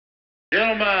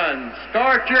Gentlemen,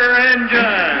 start your engine.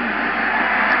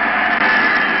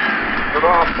 Good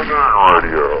afternoon,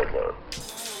 Radio.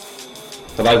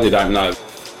 For those who don't know,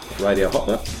 Radio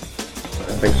Hotlet.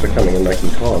 Thanks for coming and making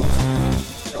time.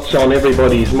 It's on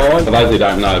everybody's mind. For those who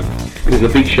don't know, there's a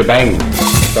big shebang.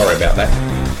 Sorry about that.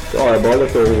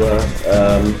 Diabolical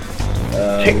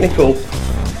technical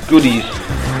goodies.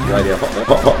 Radio Hotlet.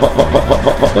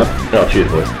 Hotlet. Oh, cheers,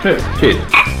 boys.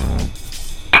 Cheers.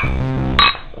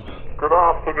 Good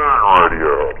afternoon,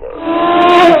 Radio.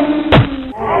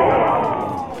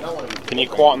 Can you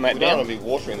quieten that We don't down? want to be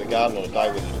watering the garden on a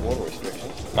day with water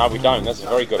restrictions. No, we don't. That's a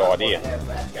very good idea.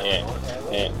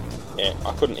 Yeah.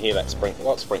 I couldn't hear that sprinkler.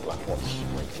 What sprinkler?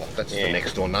 That's Yeah. the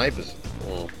next door neighbours.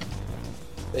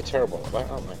 They're terrible, aren't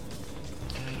they?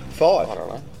 5, I don't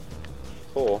know.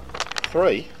 4,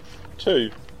 3, 2,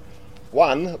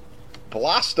 1,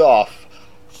 blast off.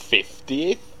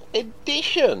 50th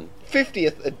edition.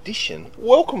 50th edition.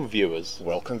 Welcome, viewers.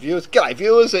 Welcome, viewers. G'day,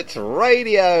 viewers. It's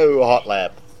Radio Hot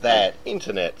Lap, that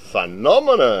internet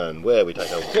phenomenon, where we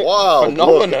take a wild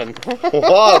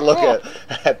look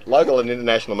at local and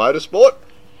international motorsport,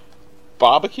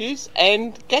 Barbecues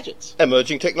and gadgets.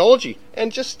 emerging technology,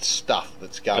 and just stuff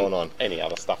that's going on. Any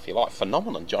other stuff you like.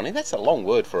 Phenomenon, Johnny. That's a long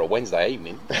word for a Wednesday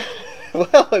evening.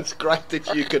 Well, it's great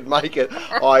that you could make it.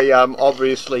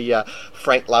 Obviously,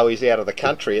 Frank Lowy's out of the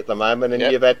country at the moment, and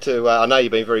Yep. you've had to. I know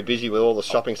you've been very busy with all the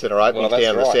shopping centre openings that's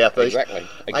down in the right, southeast. exactly.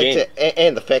 Mate,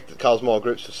 and the fact that Coles Mine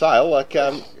Group's for sale. Like,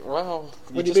 Well,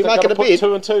 Would you you be just have making to a put bid?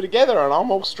 2 and 2 together, and I'm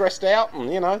all stressed out,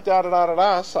 and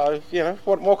da. So,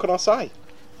 what more can I say?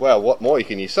 well, what more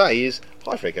can you say is,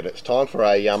 I reckon it's time for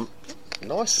a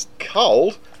nice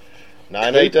cold. No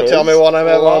need to tell me what I'm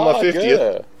having on my 50th.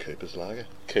 Lager. Cooper's Lager.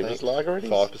 Cooper's Lager it is.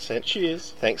 5%.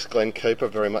 Cheers. Thanks, Glenn Cooper.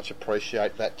 Very much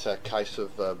appreciate that case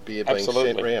of beer being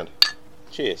Absolutely. sent round.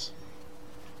 Cheers.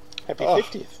 Happy Oh.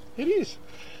 50th. It is.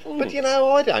 But,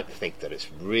 I don't think that it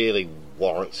really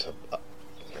warrants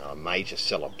a major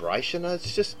celebration.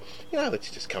 It's just, it's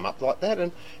just come up like that,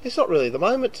 and it's not really the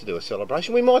moment to do a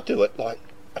celebration. We might do it like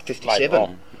at 57, Later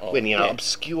on. Oh, when, yeah.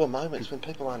 obscure moments when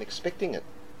people aren't expecting it.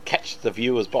 Catch the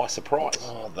viewers by surprise.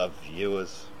 Oh, the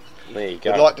viewers. There you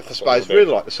go. We'd like to, I That's what we'll suppose, do.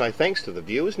 really like to say thanks to the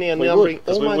viewers. Now, We numbering would,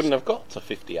 because we almost wouldn't have got to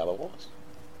 50 otherwise.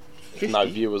 50, No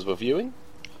viewers were viewing.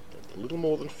 a little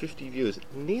more than 50 viewers,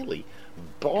 nearly.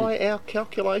 By our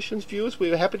calculations, viewers, we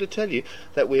were happy to tell you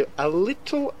that we're a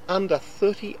little under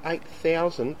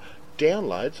 38,000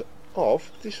 downloads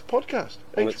of this podcast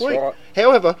Well, each that's week. right.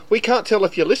 However, we can't tell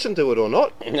if you listen to it or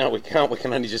not. No, we can't. We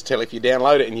can only just tell if you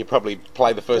download it and you probably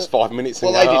play the first 5 minutes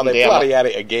and Well, go, they they're didn't bloody download- at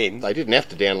it again. They didn't have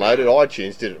to download it.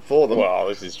 iTunes did it for them. Well,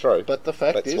 this is true. But the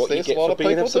fact That's is, what you there's get a lot for of being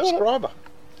people a doing it. subscriber.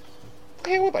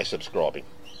 How are they subscribing?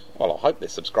 Well, I hope they're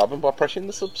subscribing by pressing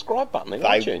the subscribe button in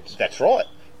iTunes. That's right.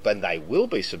 But they will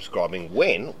be subscribing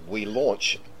when we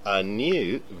launch a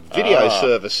new video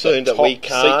service soon the that we top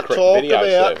can't secret talk video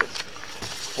about. service.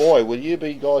 Boy, will you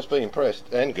guys be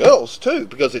impressed. And girls too,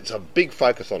 because it's a big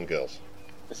focus on girls.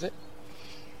 Is it?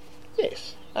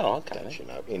 Yes. Oh, okay. Don't you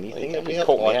know anything You about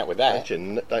caught me like, out with that.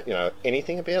 Don't you know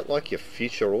anything about like your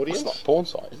future audience? It's not a porn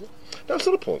site, is it? No, it's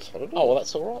not a porn site at all. Oh, well,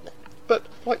 that's all right then. But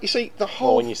like you see, the Well,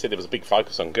 whole when you said there was a big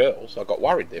focus on girls, I got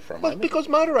worried there for a well, moment. because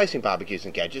motor racing barbecues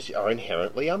and gadgets are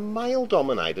inherently a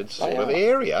male-dominated sort of are.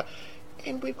 area,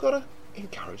 and we've got to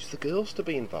encourage the girls to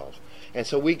be involved. And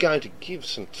so we're going to give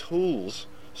some tools,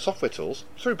 software tools,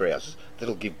 through browsers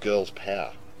that'll give girls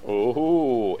power.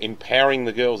 Ooh, empowering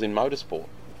the girls in motorsport.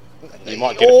 You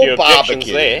might get a few Or objections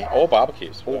barbecue. there. Or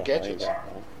barbecues. Or Well, there you gadgets.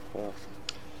 go.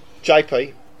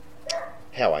 JP,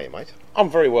 how are you, mate? I'm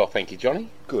very well, thank you, Johnny.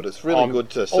 Good. It's really I'm good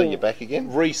to see all you back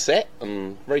again. Reset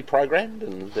and reprogrammed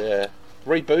and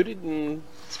rebooted and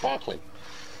sparkling.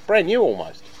 Brand new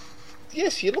almost.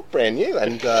 Yes, you look brand new,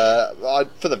 and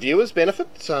for the viewers' benefit,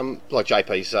 like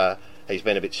JP's, he's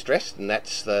been a bit stressed, and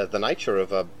that's the nature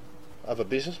of a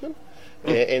businessman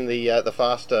in the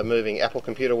fast-moving Apple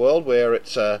computer world, where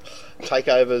it's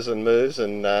takeovers and moves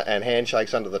and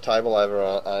handshakes under the table over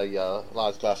a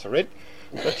large glass of red.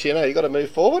 But you've got to move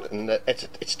forward, and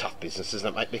it's tough business, isn't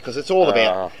it, mate? Because it's all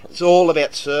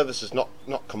about services, not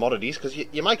commodities. Because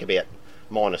you make about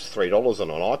minus $3 on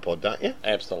an iPod, don't you?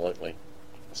 Absolutely.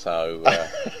 So,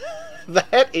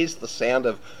 That is the sound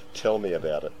of tell me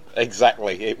about it.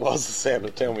 exactly, it was the sound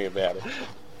of tell me about it.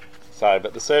 So,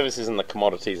 but the services and the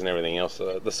commodities and everything else,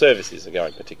 the services are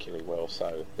going particularly well,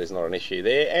 so there's not an issue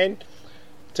there. And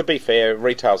to be fair,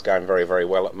 retail's going very, very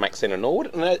well at Max Centre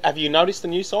Nord. And have you noticed the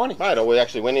new signing? Mate, we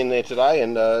actually went in there today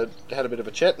and had a bit of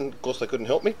a chat, and of course they couldn't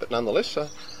help me, but nonetheless,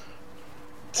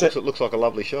 it looks like a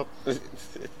lovely shop.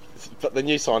 But the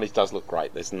new signage does look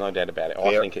great. There's no doubt about it.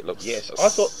 I think it looks. Yes, I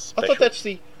thought special. that's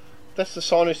the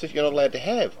signage that you're not allowed to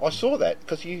have. I saw that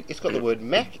because it's got the word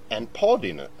Mac and Pod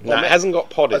in it. No, it hasn't got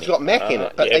pod in it. It's got Mac in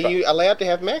it. But yeah, are you allowed to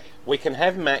have Mac? We can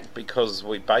have Mac because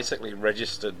we basically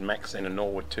registered Mac Centre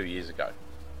Norwood 2 years ago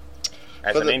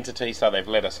as an entity, so they've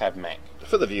let us have Mac.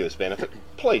 For the viewers' benefit,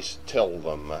 please tell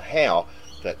them how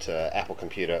that Apple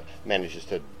Computer manages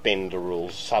to bend the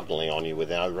rules suddenly on you with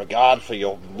no regard for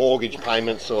your mortgage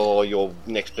payments or your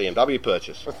next BMW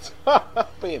purchase.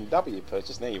 BMW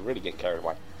purchase, now you really get carried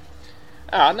away.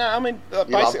 No, I mean, You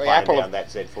basically love Apple down that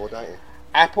Z4, don't you?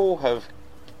 Apple have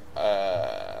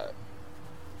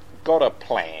got a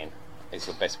plan, is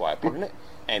the best way of putting it.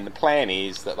 And the plan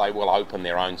is that they will open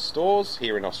their own stores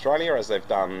here in Australia, as they've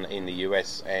done in the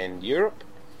US and Europe.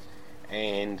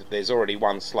 And there's already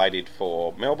one slated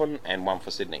for Melbourne and one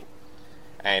for Sydney.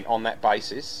 And on that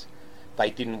basis, they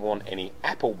didn't want any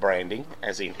Apple branding,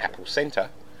 as in Apple Centre,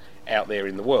 out there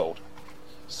in the world.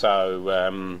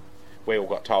 So we all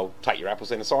got told, take your Apple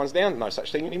Centre signs down, no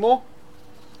such thing anymore,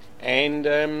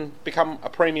 and become a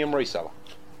premium reseller.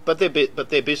 But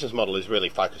their business model is really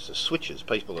focused on switchers,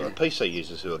 people who are PC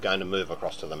users who are going to move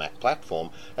across to the Mac platform,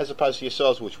 as opposed to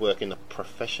yourselves, which work in the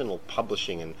professional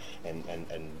publishing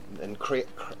and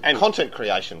content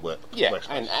creation work. Yeah,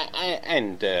 workspace.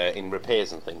 and in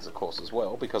repairs and things, of course, as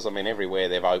well, because I mean, everywhere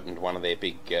they've opened one of their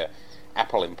big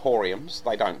Apple emporiums,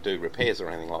 they don't do repairs or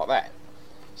anything like that.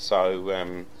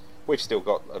 So we've still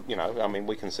got, I mean,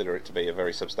 we consider it to be a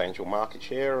very substantial market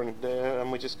share,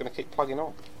 and we're just going to keep plugging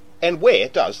on. And where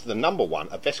does the number one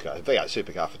Avesco V8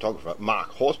 supercar photographer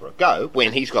Mark Horsburgh go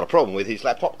when he's got a problem with his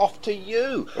laptop? Off to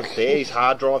you. There, his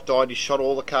hard drive died. He shot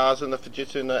all the cars and the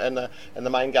Fujitsu and the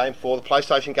main game for the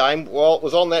PlayStation game. Well, it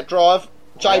was on that drive.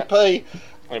 JP.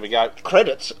 There we go.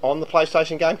 Credits on the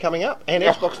PlayStation game coming up and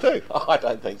Xbox too. I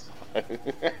don't think so.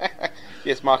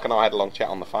 Yes, Mark and I had a long chat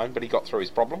on the phone, but he got through his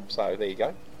problem. So there you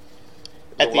go.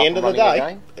 At the end of the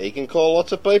day, he can call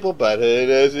lots of people, but who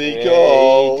does he Yeah,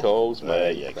 call? he calls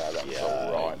me. Yeah, So that's yeah,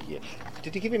 all right. yeah.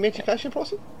 Did you give him education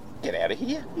pricing? Get out of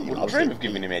here. You wouldn't loves dream it. of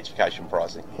giving him education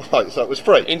pricing. Right, so it was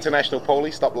free. International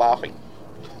Paulie, stop laughing.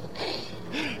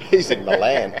 He's in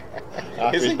Milan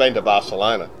after Is he's he? been to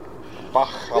Barcelona. I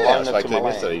Barcelona spoke to to him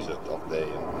Milan. yesterday. He's up there.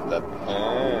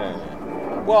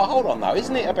 Well, hold on though.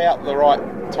 Isn't it about the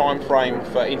right time frame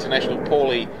for International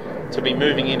Paulie to be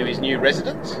moving into his new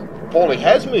residence? Paulie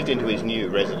has moved into his new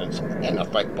residence, and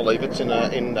I believe it's in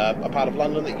a part of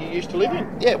London that you used to live in.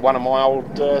 Yeah, one of my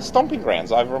old stomping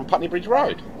grounds over on Putney Bridge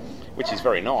Road, which is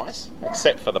very nice,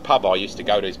 except for the pub I used to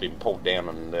go to has been pulled down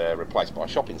and replaced by a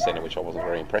shopping centre, which I wasn't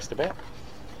very impressed about.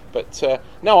 But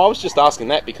no, I was just asking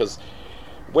that because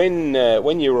when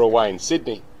you were away in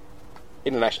Sydney,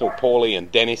 International Paulie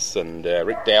and Dennis and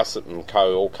Rick Dowsett and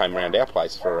co all came around our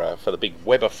place for the big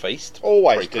Weber feast.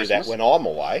 Always do pre-Christmas. that when I'm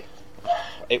away.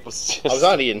 It was just... I was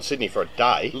only in Sydney for a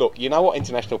day. Look, you know what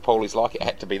International Paulie's like? It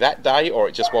had to be that day or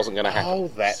it just wasn't going to happen. Oh,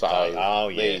 that So, day. Oh,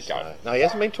 there yes. you go. No, he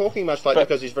hasn't been talking much lately But-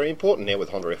 because he's very important now with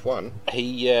Honda F1.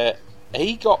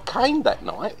 He got caned that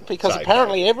night because So-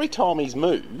 apparently every time he's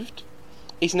moved,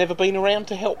 he's never been around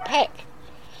to help pack.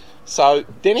 So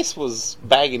Dennis was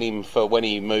bagging him for when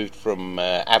he moved from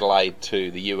Adelaide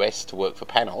to the US to work for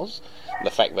Panos,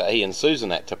 the fact that he and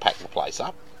Susan had to pack the place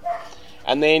up.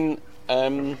 And then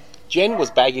Jen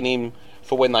was bagging him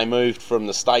for when they moved from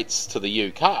the States to the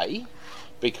UK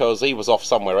because he was off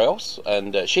somewhere else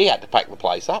and she had to pack the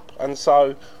place up. And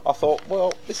so I thought,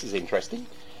 well, this is interesting.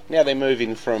 Now they're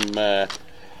moving from the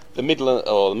middle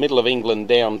of England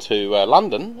down to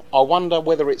London. I wonder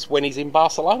whether it's when he's in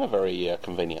Barcelona very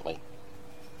conveniently.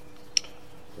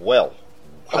 Well,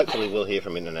 hopefully we'll hear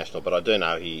from International, but I do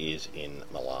know he is in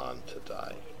Milan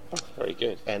today. Very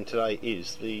good. And today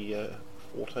is the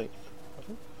 14th.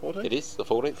 14th? It is the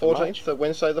 14th of March. 14th,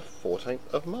 Wednesday the 14th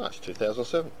of March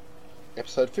 2007.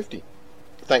 Episode 50.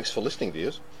 Thanks for listening,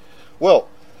 viewers. Well,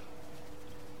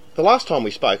 the last time we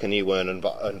spoke and you weren't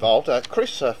involved,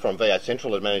 Chris from V8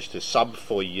 Central had managed to sub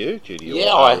for you due to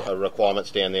your requirements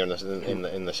down there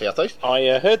in the southeast.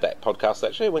 I heard that podcast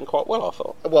actually. It went quite well, I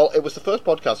thought. Well, it was the first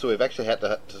podcast where we've actually had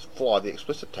to fly the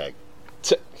explicit tag.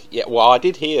 Yeah, well, I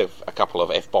did hear a couple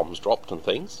of F-bombs dropped and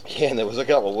things. Yeah, and there was a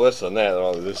couple worse than that.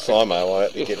 This Simo, I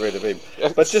had to get rid of him.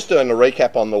 But just doing a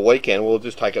recap on the weekend, we'll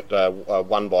just take it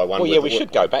one by one. Well, yeah, we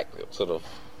should go back sort of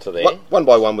to there. One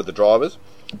by one with the drivers.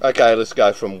 Okay, let's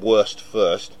go from worst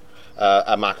first.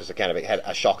 Marcus Akanovic had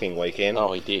a shocking weekend.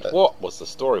 Oh, he did. What was the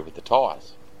story with the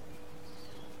tyres?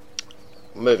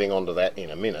 Moving on to that in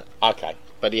a minute. Okay.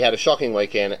 But he had a shocking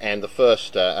weekend, and the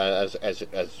first, as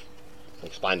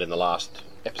explained in the last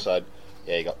episode,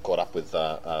 Yeah, he got caught up with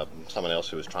someone else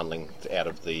who was trundling out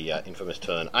of the infamous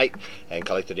turn 8 and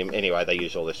collected him. Anyway, they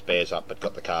used all their spares up, but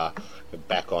got the car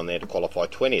back on there to qualify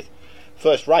 20th.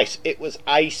 First race, it was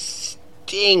a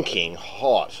stinking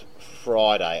hot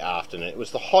Friday afternoon. It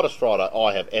was the hottest Friday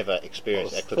I have ever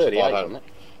experienced at Eclipse 38, 500. wasn't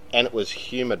it? And it was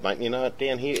humid, mate. You know,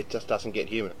 down here it just doesn't get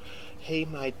humid. He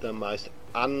made the most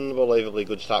unbelievably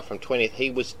good start from 20th. He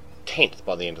was 10th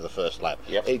by the end of the first lap.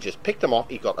 Yep. He just picked them off.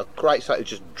 He got a great start. He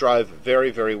just drove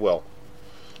very, very well.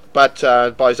 But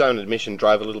by his own admission,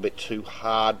 drove a little bit too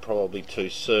hard, probably too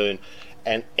soon.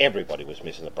 And everybody was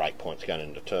missing the brake points going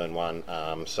into turn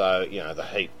 1. So, you know, the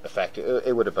heat effect,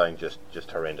 it would have been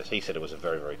just horrendous. He said it was a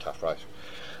very, very tough race.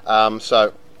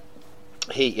 So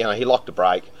he locked the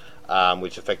brake,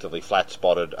 which effectively flat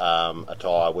spotted a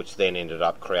tyre, which then ended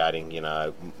up creating,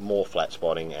 more flat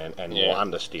spotting and more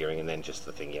understeering, and then just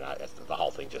the thing, the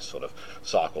whole thing just sort of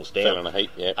cycles down. Fell in a heap,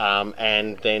 yeah.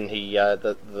 And then he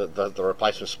the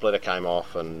replacement splitter came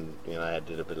off, and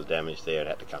did a bit of damage there. It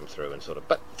had to come through and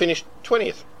but finished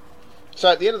 20th. So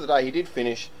at the end of the day, he did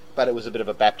finish. But it was a bit of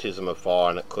a baptism of fire,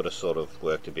 and it could have sort of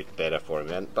worked a bit better for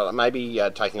him. But maybe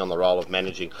taking on the role of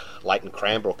managing Leighton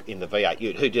Cranbrook in the V8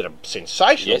 Ute, who did a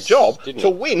sensational job to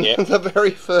win the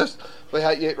very first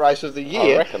V8 Ute race of the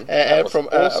year. I reckon. That was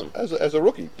awesome. As a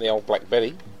rookie. The old Black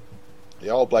Betty. The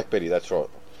old Black Betty, that's right.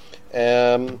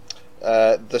 The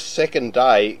second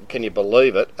day, can you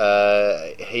believe it,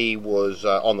 he was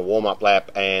on the warm-up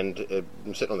lap and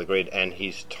sitting on the grid, and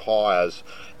his tyres,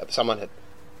 someone had...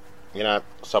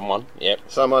 Someone,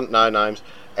 no names,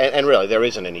 and really there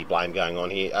isn't any blame going on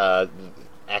here.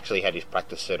 Actually had his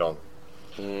practice set on.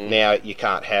 Now you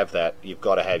can't have that. You've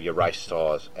got to have your race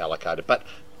tyres allocated. But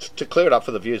to clear it up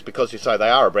for the viewers, because you say they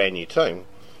are a brand new team,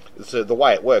 so the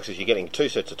way it works is you're getting 2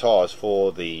 sets of tyres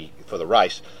for the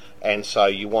race, and so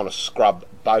you want to scrub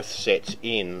both sets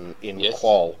in the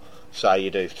qual. So you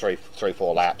do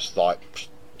 3-4 laps,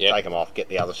 take them off, get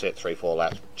the other set 3-4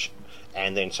 laps.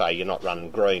 And then say you're not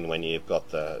running green when you've got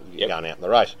you're going out in the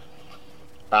race.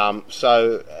 And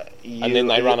then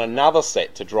they run another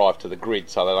set to drive to the grid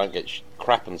so they don't get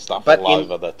crap and stuff all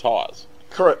over the tyres.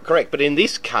 Correct. But in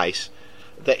this case,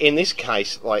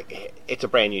 it's a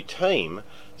brand new team,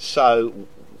 so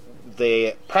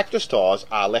their practice tyres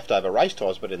are leftover race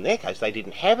tyres. But in their case, they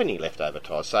didn't have any leftover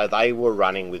tyres, so they were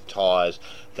running with tyres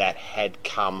that had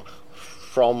come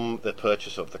from the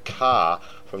purchase of the car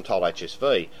from Toll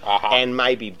HSV, and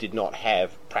maybe did not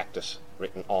have practice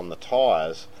written on the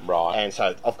tyres. Right. And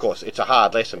so, of course, it's a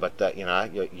hard lesson, but you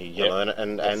learn it.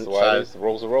 And that's the way so it is. The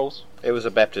rules are rules. It was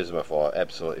a baptism of fire,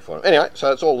 absolutely for him. Anyway,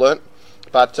 so it's all learnt.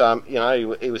 But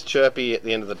he was chirpy at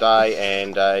the end of the day,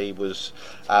 and he was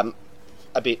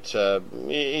a bit.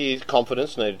 His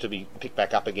confidence needed to be picked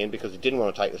back up again, because he didn't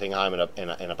want to take the thing home in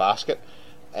a basket.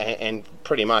 And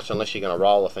pretty much, unless you're going to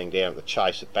roll the thing down at the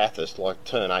Chase at Bathurst,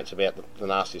 turn 8's about the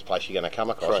nastiest place you're going to come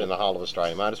across in the whole of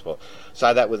Australian motorsport.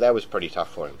 So that was pretty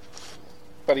tough for him.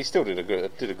 But he still did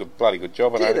a bloody good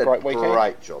job, and had a great weekend.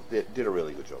 Great job. Did a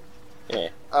really good job. Yeah.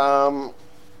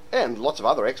 And lots of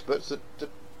other experts that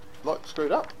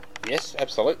screwed up. Yes,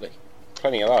 absolutely.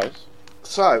 Plenty of those.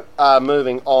 So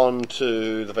moving on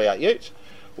to the V8 Utes.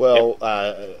 Well,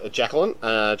 Jack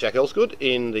Elsgood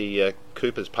in the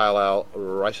Cooper's Pale Ale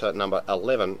Racer number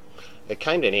 11. It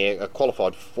came down here,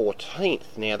 qualified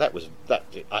 14th. Now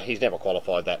he's never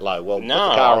qualified that low. Well, put the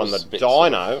car on the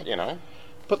dyno.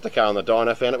 Put the car on the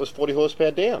dyno, found it was 40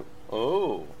 horsepower down.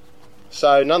 Oh.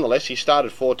 So nonetheless, he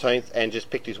started 14th and just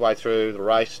picked his way through the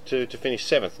race to finish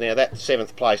 7th. Now that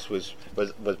 7th place was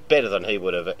better than he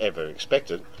would have ever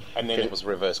expected. And then it was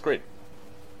reverse grid.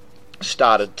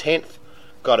 Started 10th.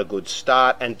 Got a good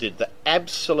start and did the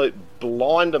absolute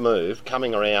blinder move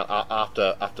coming around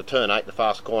after turn 8, the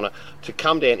fast corner, to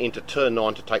come down into turn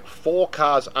 9 to take 4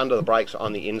 cars under the brakes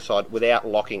on the inside without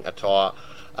locking a tyre,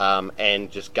 and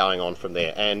just going on from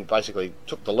there, and basically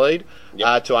took the lead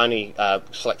to only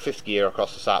select 5th gear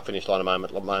across the start-finish line a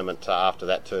moment after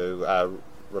that to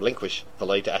relinquish the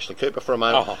lead to Ashley Cooper for a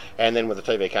moment, and then when the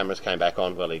TV cameras came back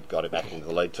on, well, he got it back into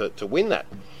the lead to win that.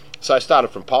 So started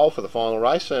from pole for the final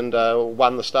race and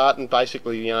won the start, and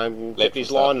basically kept his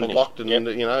line locked and in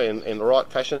the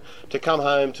right fashion to come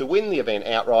home to win the event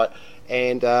outright.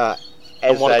 And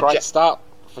what a great start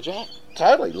for Jack.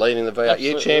 Totally leading the V8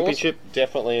 Year Championship. Awesome.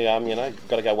 Definitely,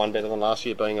 got to go one better than last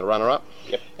year, being a runner-up.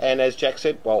 Yep. And as Jack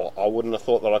said, well, I wouldn't have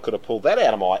thought that I could have pulled that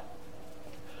out of my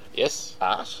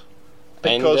arse.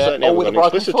 Because now with an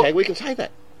explicit tag, we can say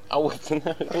that. Oh,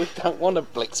 we don't want a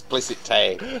explicit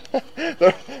tag.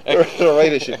 The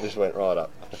readership just went right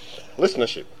up.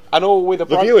 Listenership. And all with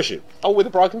viewership. All with a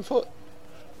broken foot.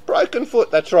 Broken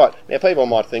foot, that's right. Now, people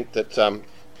might think that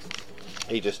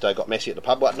he just got messy at the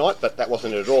pub that night, but that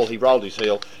wasn't it at all. He rolled his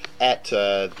heel at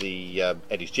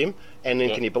his gym, and then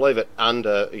can you believe it?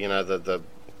 Under the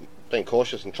being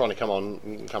cautious and trying to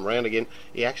come around again,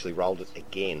 he actually rolled it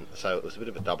again. So it was a bit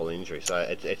of a double injury. So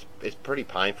it's pretty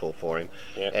painful for him.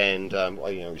 Yep. And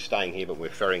he's staying here, but we're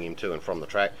ferrying him to and from the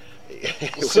track.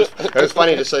 It was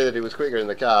funny to see that he was quicker in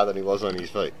the car than he was on his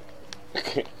feet.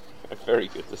 Very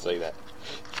good to see that.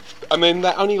 And then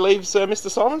that only leaves Mr.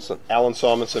 Simonson. Alan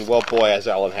Simonson, well, boy, has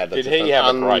Alan had Did he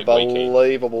have a great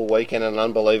unbelievable weekend and an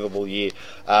unbelievable year.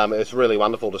 It was really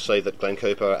wonderful to see that Glenn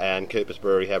Cooper and Cooper's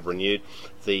Brewery have renewed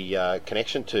the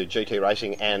connection to GT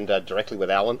Racing and directly with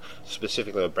Alan,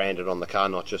 specifically branded on the car,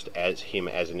 not just as him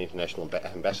as an international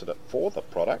ambassador for the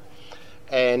product.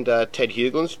 And Ted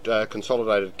Hughlings,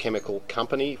 Consolidated Chemical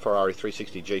Company, Ferrari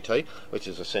 360 GT, which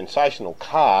is a sensational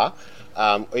car,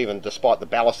 even despite the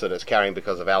ballast that it's carrying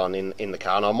because of Alan in the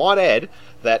car. And I might add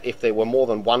that if there were more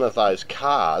than one of those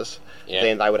cars,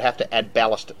 then they would have to add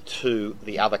ballast to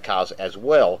the other cars as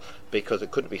well, because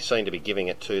it couldn't be seen to be giving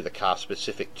it to the car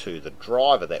specific to the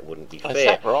driver. That wouldn't be fair. Is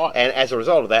that right? And as a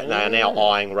result of that, they are now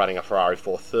eyeing running a Ferrari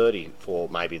 430 for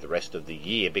maybe the rest of the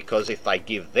year, because if they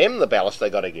give them the ballast, they've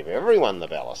got to give everyone the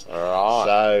ballast. Right.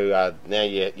 So now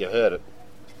you heard it.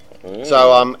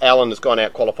 So Alan has gone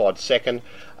out qualified second.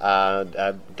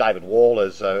 David Wall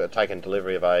has taken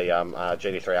delivery of a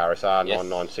GT3 RSR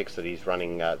 996 that he's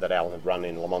running, that Alan had run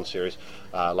in Le Mans Series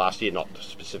last year. Not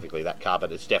specifically that car,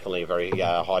 but it's definitely a very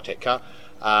high-tech car.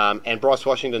 And Bryce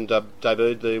Washington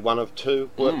debuted the one of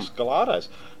two Works Gelatos,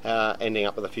 ending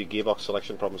up with a few gearbox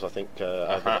selection problems, I think,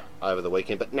 over the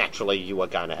weekend. But naturally, you are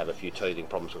going to have a few teething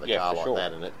problems with a car like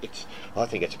that, and I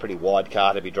think it's a pretty wide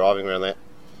car to be driving around that.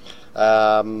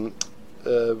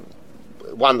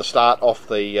 Won the start off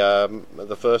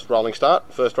the first rolling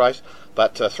start, first race,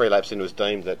 but 3 laps in was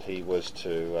deemed that he was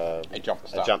to a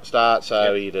jump start,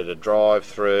 so he did a drive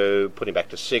through, put him back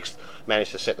to 6th,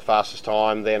 managed to set the fastest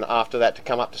time, then after that to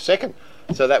come up to 2nd.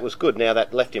 So that was good. Now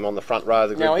that left him on the front row of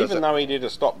the grid. Now, even though he did a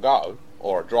stop-go,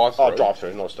 or a drive-through... Oh,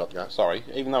 drive-through, not a stop-go. Sorry.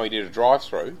 Even though he did a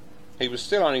drive-through, he was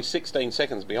still only 16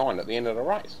 seconds behind at the end of the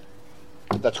race.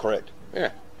 That's correct.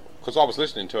 Yeah. Because I was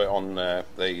listening to it on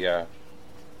the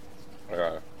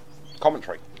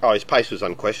commentary. Oh, his pace was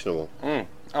unquestionable.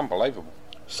 Unbelievable.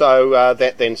 So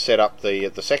that then set up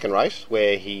the second race,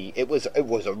 where it was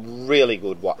a really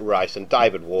good race, and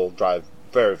David Wall drove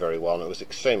very, very well, and it was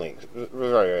extremely, very,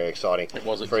 very exciting. It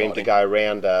was for him to go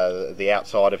around the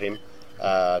outside of him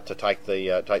to take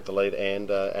the lead and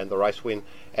the race win,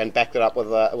 and backed it up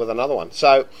with another one.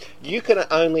 So you can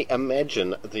only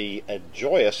imagine the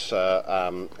joyous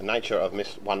nature of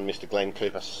Mr. Glenn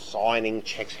Cooper signing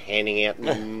checks, handing out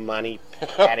money,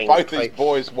 patting. Both these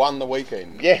boys won the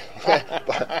weekend. Yeah,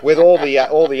 with all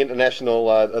the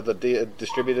international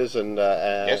distributors and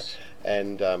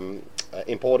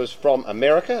importers from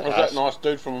America. Was that nice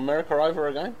dude from America over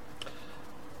again?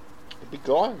 The big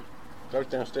guy goes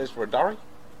downstairs for a durry.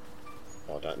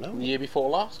 I don't know. The year before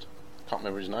last. Can't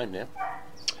remember his name now.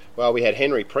 Well, we had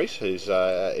Henry Priest, who's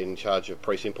in charge of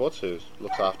Priest Imports, who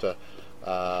looks after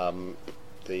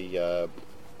the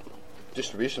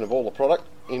distribution of all the product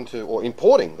or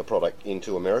importing the product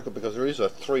into America, because there is a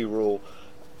 3-rule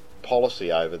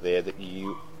policy over there that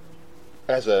you,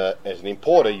 as an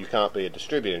importer, you can't be a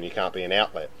distributor and you can't be an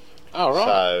outlet. Oh, right.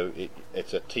 So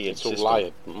it's a tiered system. All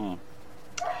layered.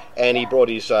 And he brought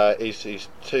his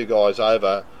 2 guys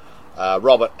over.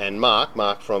 Robert and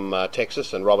Mark from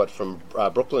Texas and Robert from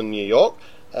Brooklyn, New York,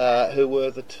 who were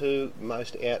the 2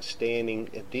 most outstanding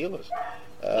dealers,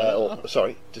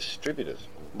 distributors.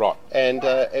 Right. And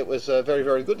it was very,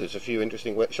 very good. There's a few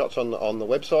interesting shots on the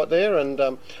website there, and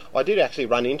I did actually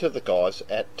run into the guys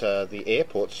at the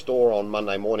airport store on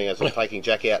Monday morning as I was taking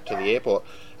Jack out to the airport,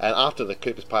 and after the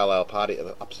Cooper's Pale Ale party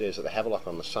upstairs at the Havelock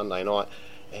on the Sunday night.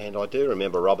 And I do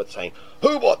remember Robert saying,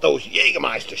 "Who bought those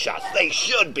Jägermeister shots? They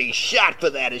should be shot for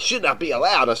that. It should not be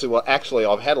allowed." I said, "Well, actually,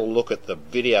 I've had a look at the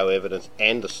video evidence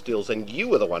and the stills, and you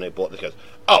were the one who bought this." He goes,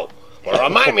 "Oh, well,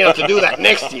 remind me not to do that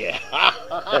next year."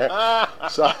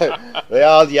 So the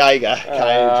old Jaeger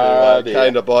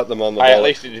came to bite them on the At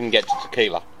least it didn't get to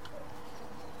tequila.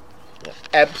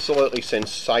 Absolutely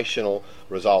sensational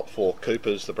result for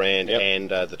Coopers, the brand, Yep. and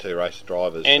the two race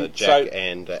drivers, And Jack so-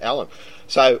 and Alan.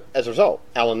 So, as a result,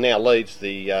 Alan now leads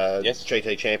the Yes.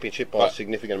 GT Championship by a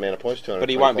significant amount of points, 225. But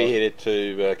he won't be here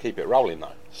to keep it rolling, though.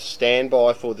 Stand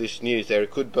by for this news. There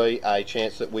could be a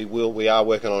chance that we are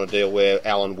working on a deal where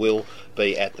Alan will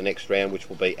be at the next round, which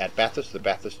will be at Bathurst, the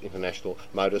Bathurst International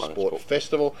Motorsport Motorsport.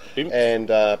 Festival, Bimps.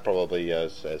 and probably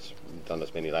has done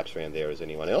as many laps around there as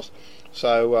anyone else.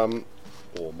 So,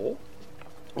 or more.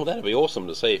 Well, that'd be awesome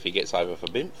to see if he gets over for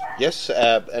Bimp. Yes,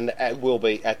 and will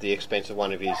be at the expense of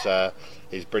one of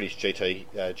his British GT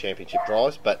Championship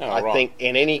drives. But Oh, I right. think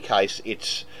in any case,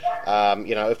 it's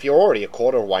if you're already a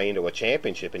quarter way into a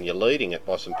championship and you're leading it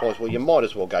by some points, well, you might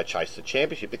as well go chase the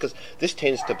championship, because this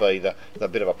tends to be the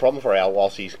bit of a problem for Al.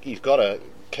 Whilst he's got to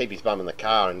keep his bum in the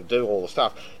car and do all the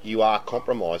stuff, you are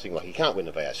compromising. Like, he can't win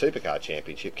the VA Supercar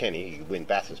Championship, can he? He can win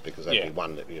Bathurst because that'd Yeah. be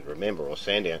one that you'd remember, or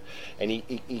Sandown, and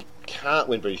he can't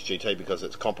win British GT because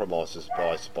it's compromises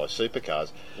by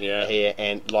supercars. Yeah. Here,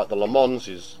 and like the Le Mans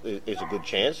is a good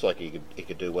chance. Like he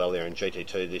could do well there in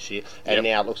GT2 this year, and Yep.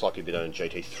 now it looks like he'll be doing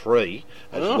GT3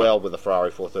 as Oh. well with the Ferrari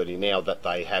 430. Now that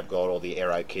they have got all the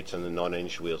aero kits and the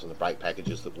 19-inch wheels and the brake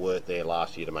packages that weren't there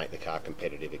last year to make the car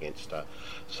competitive against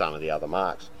some of the other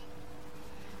marques.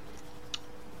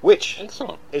 Which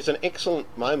Excellent. is an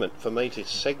excellent moment for me to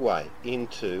segue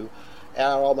into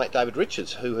our old mate David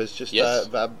Richards, who has just Yes.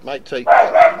 mate T.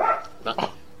 No.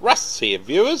 Rust's here,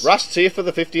 viewers. Rust's here for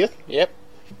the 50th. Yep.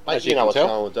 Mate, As you you know can what's tell.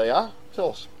 going on with DR. Tell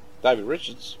us. David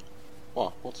Richards.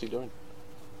 What's he doing?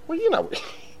 Well, you know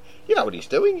what he's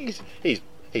doing.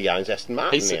 He owns Aston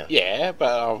Martin now. Yeah, but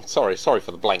I'm sorry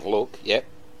for the blank look. Yep.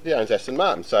 He owns Aston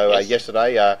Martin. So Yes.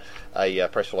 yesterday, a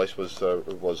press release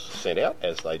was sent out,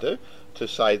 as they do, to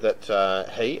say that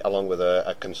he, along with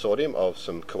a consortium of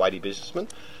some Kuwaiti businessmen,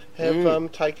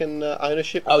 have taken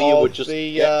ownership Oh, you of would just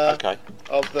okay.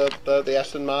 of the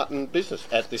Aston Martin business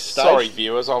at this stage. Sorry,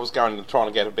 viewers. I was going to try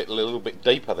and get a little bit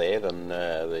deeper there than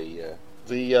the.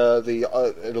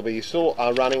 It'll be still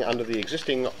running under the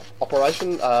existing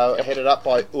operation, headed up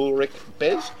by Ulrich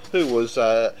Bez, who was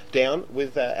down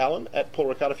with Alan at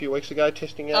Paul Ricard a few weeks ago,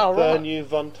 testing out Oh, the right. new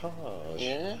Vantage.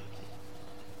 Yeah.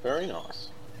 Very nice.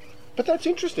 But that's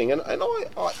interesting, and I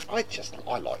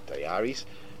like DR.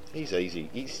 He's easy.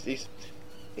 He's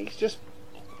just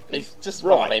He's just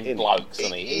Right, one of them in- blokes,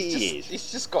 isn't he? he is. He's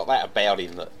just got that about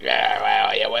him that,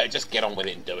 well, just get on with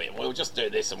it and do it. We'll just do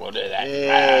this and we'll do that.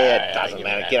 it doesn't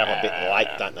matter. Get up a bit late.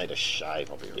 Don't need a shave.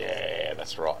 I'll be right. Yeah,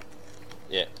 that's right.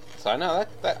 Yeah. So no,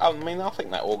 I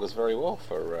think that augurs very well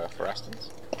for Aston's.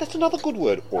 That's another good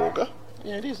word, auger.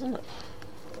 Yeah, it is, isn't it?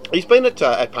 He's been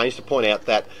at pains to point out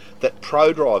that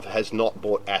ProDrive has not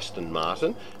bought Aston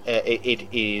Martin. It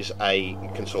is a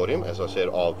consortium, as I said,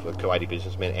 of Kuwaiti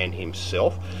businessmen and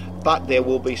himself. But there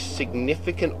will be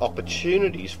significant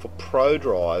opportunities for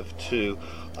ProDrive to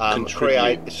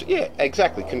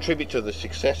Contribute. contribute to the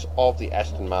success of the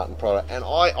Aston Martin product. And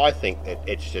I think that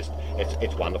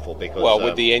it's wonderful because Well,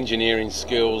 with the engineering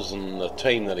skills and the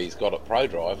team that he's got at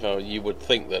ProDrive, you would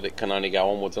think that it can only go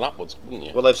onwards and upwards, wouldn't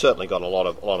you? Well, they've certainly got a lot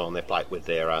on their plate with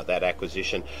their that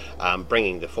acquisition,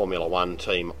 bringing the Formula One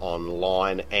team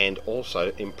online and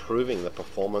also improving the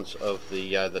performance of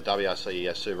the WRC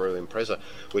Subaru Impreza,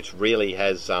 which really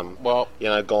has gone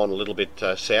a little bit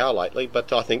sour lately.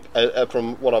 But I think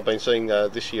from what I've been seeing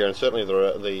this year, and certainly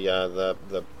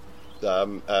the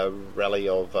Rally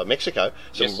of Mexico,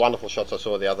 some Yes. wonderful shots I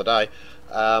saw the other day.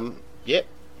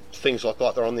 Things look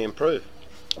like they're on the improve.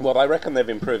 Well, they reckon they've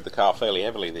improved the car fairly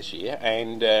heavily this year,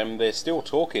 and they're still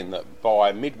talking that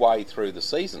by midway through the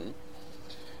season,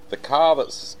 the car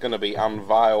that's going to be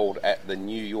unveiled at the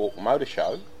New York Motor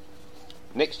Show,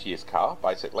 next year's car,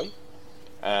 basically,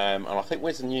 and I think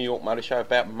where's the New York Motor Show?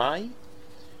 About May?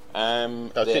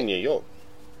 It's in New York.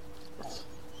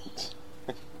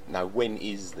 No, when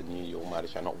is the New York Motor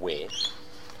Show, not where.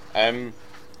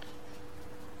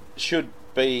 Should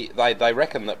be, they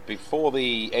reckon that before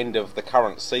the end of the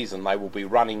current season they will be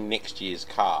running next year's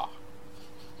car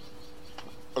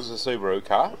as a Subaru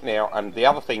car. Now, and the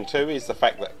other thing too is the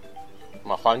fact that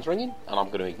my phone's ringing and I'm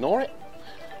going to ignore it.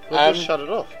 Well, just shut it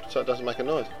off so it doesn't make a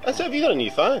noise. And so have you got a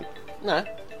new phone? No,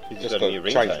 You just got a new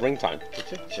change ringtone.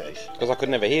 ringtone Jeez. because I could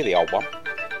never hear the old one.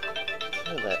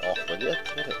 Turn that off, will you?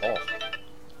 Turn it off.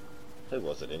 Who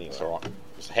was it anyway? It's all right.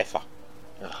 It's a heifer.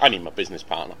 Only my business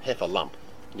partner. Heifer lump.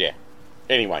 Yeah.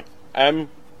 Anyway,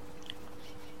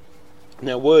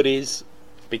 now word is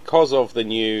because of the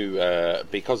new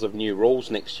new rules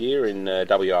next year in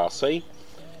WRC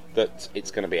that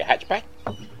it's going to be a hatchback.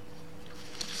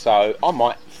 So I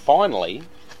might finally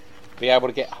be able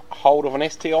to get hold of an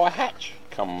STI hatch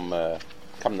come the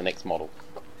next model.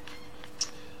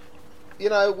 you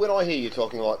know, when I hear you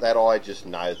talking like that, I just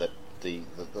know that the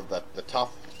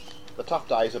tough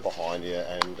days are behind you,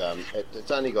 and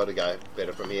it's only got to go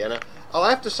better from here. Now, I'll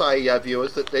have to say,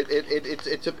 viewers, that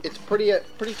it's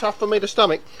pretty tough for me to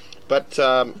stomach, but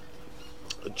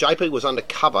JP was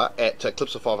undercover at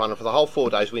Clipsal 500 for the whole 4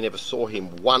 days. We never saw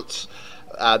him once.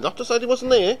 Not to say he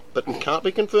wasn't there, but it can't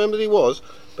be confirmed that he was.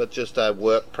 But just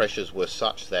work pressures were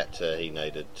such that he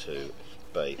needed to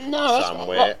be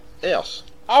somewhere else.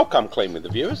 I'll come clean with the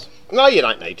viewers. No, you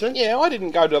don't need to. Yeah, I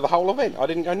didn't go to the whole event. I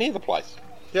didn't go near the place.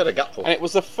 You had a gutful. And it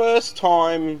was the first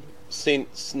time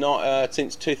since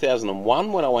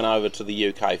 2001, when I went over to the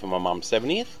UK for my mum's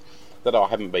 70th, that I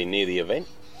haven't been near the event.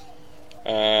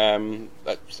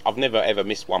 I've never ever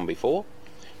missed one before,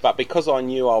 but because I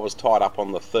knew I was tied up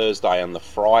on the Thursday and the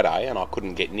Friday and I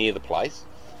couldn't get near the place,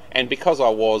 and because I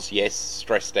was,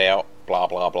 stressed out, blah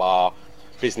blah blah,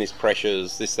 business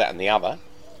pressures, this, that and the other,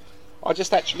 I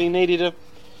just actually needed a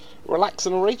relax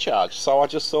and a recharge. So I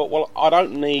just thought, well, I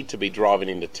don't need to be driving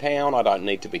into town, I don't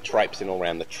need to be traipsing all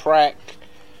around the track,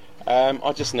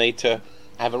 I just need to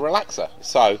have a relaxer.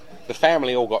 So the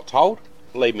family all got told,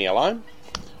 leave me alone.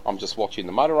 I'm just watching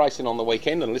the motor racing on the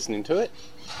weekend and listening to it,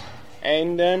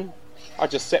 and I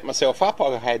just set myself up.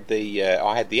 I had the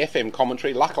FM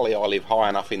commentary. Luckily, I live high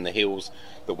enough in the hills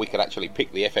that we could actually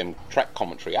pick the FM track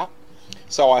commentary up.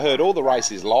 So I heard all the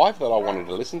races live that I wanted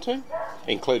to listen to,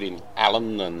 including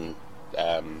Alan and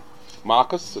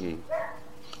Marcus and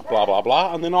blah blah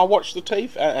blah. And then I watched the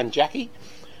TV and Jackie.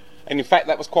 And in fact,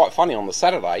 that was quite funny on the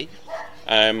Saturday.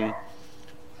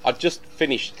 I'd just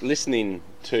finished listening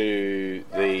to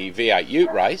the V8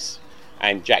 Ute race,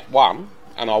 and Jack won,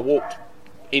 and I walked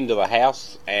into the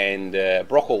house, and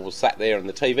Brockle was sat there, and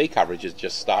the TV coverage had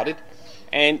just started,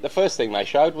 and the first thing they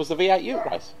showed was the V8 Ute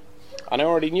race, and I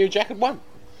already knew Jack had won.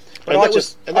 But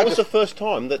that was the first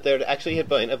time that there actually had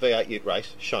been a V8 Ute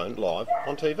race shown live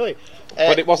on TV.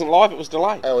 But it wasn't live, it was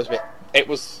delayed. It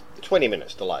was 20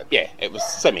 minutes delayed. Yeah, it was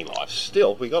semi-live.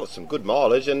 Still, we got some good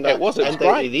mileage, and it was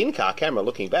great. The in-car camera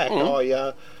looking back,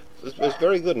 was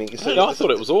very good. And you could see I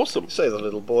thought it was awesome. See the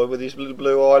little boy with his little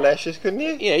blue eyelashes, couldn't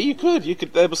you? Yeah, you could.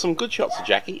 There were some good shots of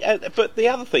Jackie. But the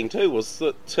other thing too was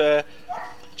that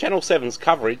Channel 7's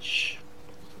coverage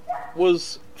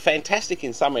was fantastic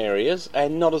in some areas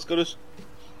and not as good as,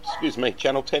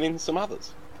 Channel 10 in some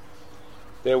others.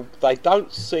 They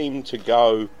don't seem to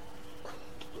go,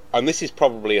 and this is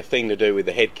probably a thing to do with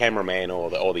the head cameraman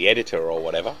or the editor or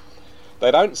whatever, they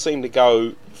don't seem to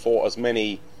go for as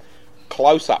many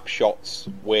close-up shots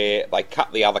where they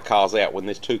cut the other cars out when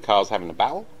there's two cars having a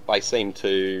battle. They seem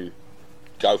to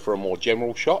go for a more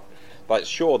general shot. Like,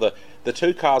 sure, the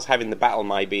two cars having the battle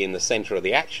may be in the centre of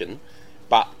the action,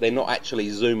 but they're not actually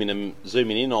zooming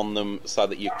in on them so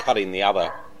that you're cutting the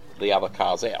other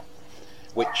cars out,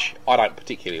 which I don't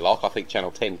particularly like. I think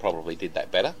Channel 10 probably did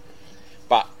that better.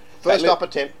 But First up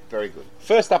attempt, very good.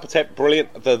 First up attempt,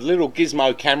 brilliant. The little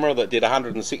gizmo camera that did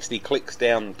 160 clicks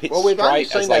down pit we've only straight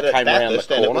seen as they that came around the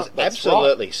corner. It was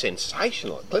absolutely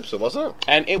sensational at Clipsal, wasn't it?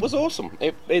 And it was awesome.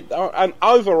 And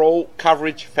overall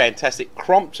coverage, fantastic.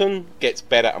 Crompton gets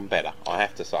better and better, I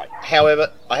have to say.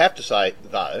 However, I have to say,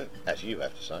 though, as you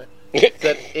have to say,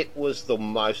 that it was the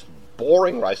most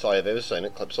boring race I have ever seen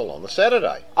at Clipsal on the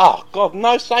Saturday. Oh, God,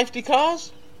 no safety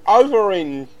cars? Over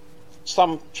in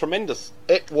some tremendous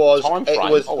time frame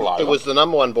all over. It was the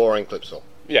number one boring Clipsal.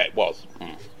 Yeah, it was.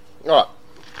 Alright,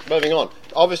 moving on.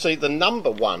 Obviously, the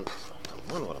number one...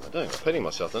 What am I doing? Repeating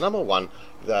myself. The number one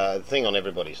thing on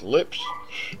everybody's lips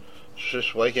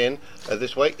this week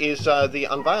is the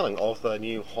unveiling of the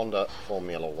new Honda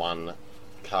Formula One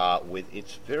car with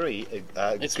its very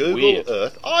Google weird.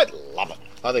 Earth. I love it.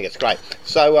 I think it's great.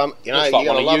 So, it's like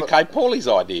one of UK Paulie's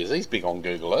ideas. He's big on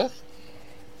Google Earth.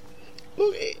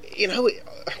 Look,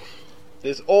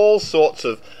 there's all sorts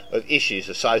of issues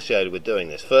associated with doing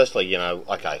this. Firstly,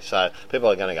 so people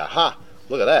are going to go,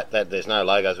 look at that there's no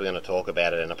logos, we're going to talk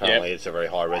about it, and apparently it's a very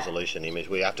high resolution image.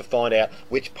 We have to find out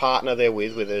which partner they're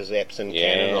with, whether it's Epson,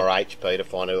 Canon or HP, to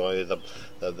find out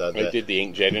who did the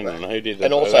inkjetting and who did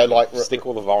and also stick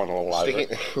all the vinyl all over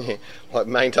it. Like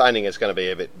maintaining it's going to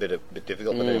be a bit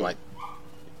difficult, but anyway,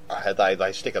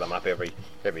 they stick them up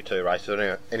every two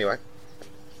races anyway.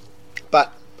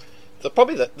 But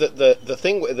probably the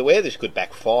thing where this could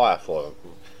backfire for them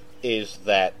is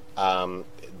that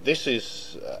this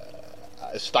is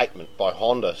a statement by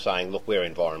Honda saying, look, we're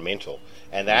environmental,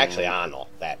 and they actually are not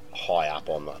that high up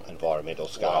on the environmental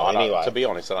scale anyway. To be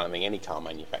honest, I don't think any car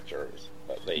manufacturer is,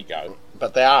 but there you go.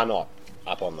 But they are not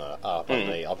up on the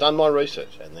I've done my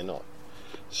research, and they're not.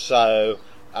 So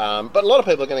But a lot of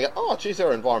people are going to go, oh, geez,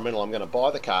 they're environmental, I'm going to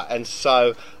buy the car. And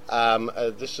so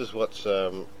this is what's,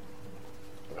 what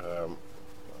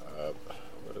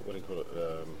do you call it?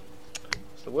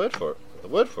 What's the word for it? The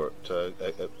word for it,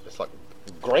 it's like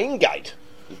Greengate.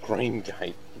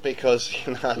 Greengate. Because,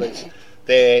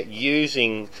 they're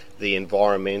using the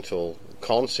environmental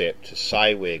concept to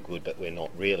say we're good, but we're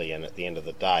not really. And at the end of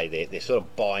the day, they're sort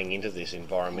of buying into this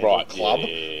environmental club,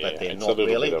 but they're not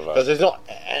really. Because there's not,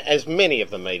 as many of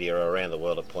the media around the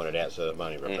world have pointed out, so I'm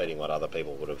only repeating what other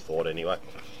people would have thought anyway.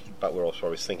 But we're also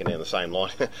always thinking down the same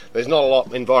line. There's not a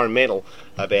lot environmental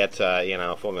about,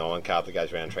 a Formula 1 car that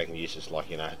goes around track and uses like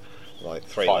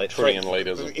 5 trillion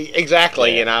litres.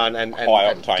 Exactly, and high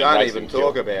octane don't racing even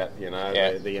talk fuel. about,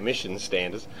 the emissions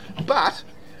standards. But,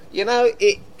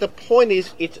 the point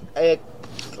is, it's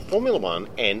Formula 1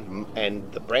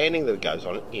 and the branding that goes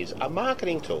on it is a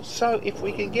marketing tool. So if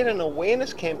we can get an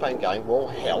awareness campaign going, well,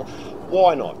 hell,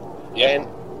 why not? Yeah. And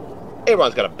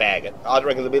everyone's got to bag it. I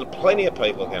reckon there'll be plenty of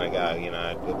people going to go,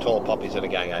 the tall poppies that are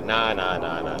going,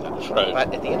 no. True.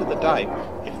 But at the end of the day,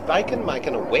 if they can make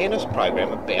an awareness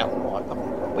program about,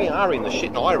 we are in the shit,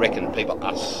 and I reckon people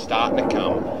are starting to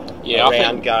come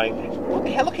around going, what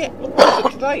is it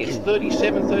today? It's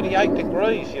 37, 38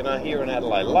 degrees, here in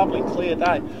Adelaide. Lovely, clear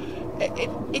day. It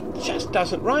just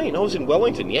doesn't rain. I was in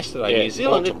Wellington yesterday, New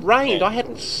Zealand. It rained. Yeah. I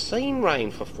hadn't seen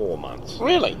rain for 4 months.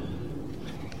 Really?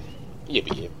 Yeah,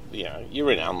 but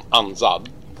you're in Unzud.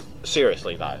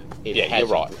 Seriously, though. You're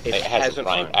right. It hasn't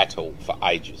rained rained. at all for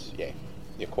ages. Yeah,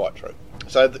 you're quite true.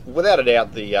 So, without a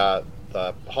doubt, the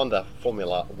Honda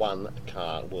Formula 1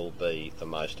 car will be the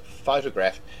most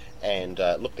photographed and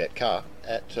looked at car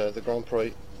at the Grand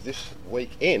Prix this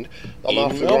weekend. I'm In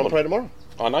after the Melbourne. Grand Prix tomorrow.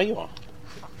 I know you are.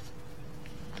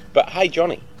 But hey,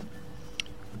 Johnny,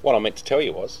 what I meant to tell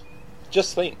you was,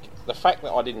 just think, the fact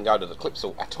that I didn't go to the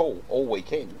Clipsal at all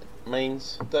weekend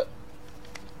means that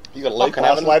You got to I leave can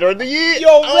class have later in the year.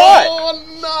 You're right.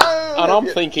 Oh no! And I'm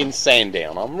thinking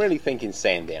Sandown. I'm really thinking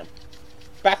Sandown.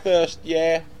 Bathurst,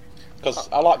 yeah, because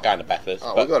I like going to Bathurst.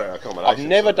 Oh, but we've got our accommodation. I've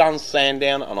never done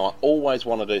Sandown, and I always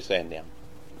want to do Sandown.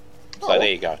 So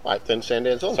there you go. Right, then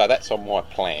Sandown's on. So that's on my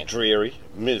plan. Dreary,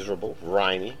 miserable,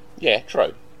 rainy. Yeah,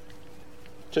 true.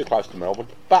 Too close to Melbourne,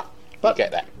 but you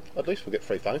get that. At least we'll get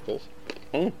free phone calls.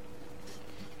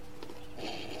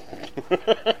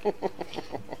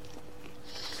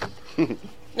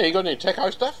 Yeah, you got any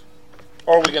Techo stuff?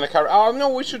 Or are we going to carry... Oh, no,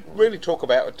 we should really talk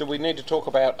about... Do we need to talk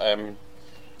about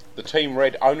the Team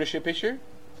Red ownership issue?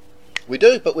 We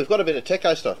do, but we've got a bit of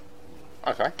Techo stuff.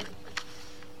 Okay.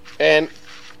 And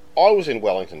I was in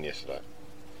Wellington yesterday.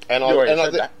 And You already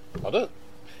said that. I did.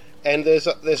 And there's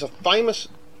a favourite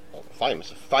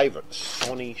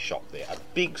Sony shop there, a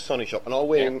big Sony shop. And I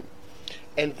went in,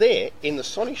 and there, in the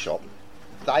Sony shop,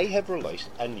 they have released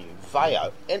a new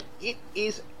Vaio, and it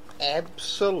is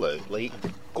absolutely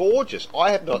gorgeous.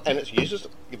 I have not, and it uses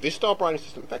Vista operating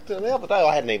system. In fact, the other day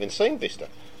I hadn't even seen Vista,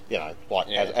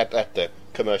 at the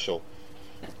commercial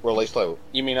release level.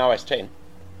 You mean OS 10?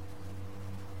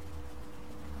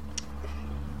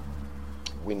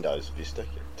 Windows Vista,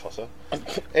 you tosser.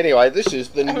 Anyway, this is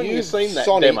the Haven't new you seen that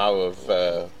Sony demo of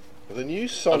the new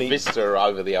Sony Vista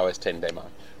over the OS 10 demo?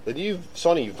 The new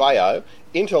Sony Vaio,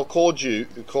 Intel Core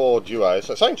Duo,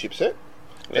 so same chipset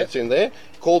that's in there,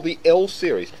 called the L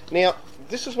series. Now,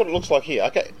 this is what it looks like here.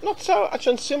 Okay, not so much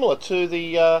unsimilar to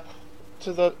the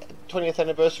 20th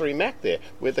anniversary Mac there,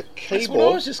 where the keyboard, That's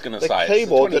what I was just going to say. the It's the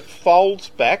keyboard 20th. that folds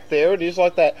back, there it is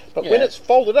like that. But when Yeah. it's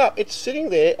folded up, it's sitting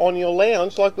there on your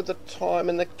lounge, like with the time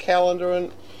and the calendar,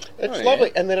 and it's Oh, lovely.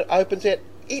 yeah. And then it opens out.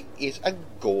 It is a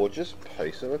gorgeous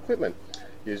piece of equipment.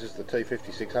 Uses the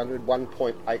T5600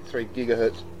 1.83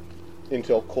 gigahertz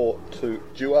Intel Core 2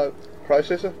 Duo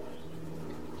processor.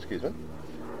 Excuse me.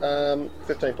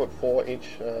 15.4 inch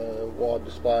wide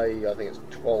display. I think it's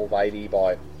 1280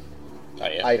 by Oh,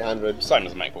 yeah. 800. Same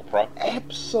as the MacBook Pro.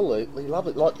 Absolutely love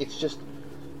it. Like, it's just...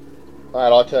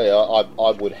 Mate, I tell you,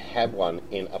 I would have one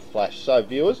in a flash. So,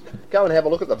 viewers, go and have a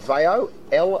look at the Vaio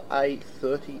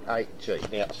LA38G.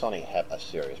 Now, Sony have a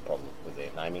serious problem with their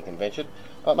naming convention.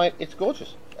 But, mate, it's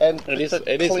gorgeous. And It is it's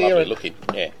lovely clear and- looking,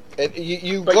 yeah. and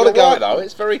you've But got you're to go... right, though.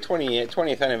 It's very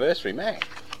 20th anniversary Mac.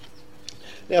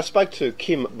 Now, I spoke to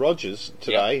Kim Rogers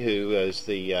today, who is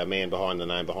the man behind the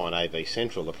name behind AV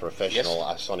Central, the professional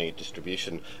Sony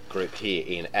distribution group here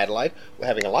in Adelaide. We're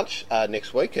having a lunch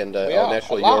next week, and We are,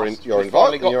 naturally at last. you're We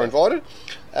finally got invited.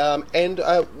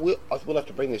 there. We'll have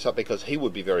to bring this up because he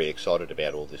would be very excited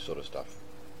about all this sort of stuff.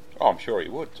 Oh, I'm sure he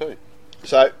would, too.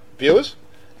 So, viewers,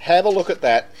 have a look at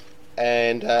that,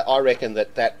 and I reckon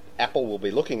that Apple will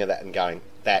be looking at that and going,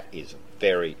 that is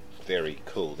very, very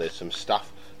cool. There's some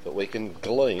stuff that we can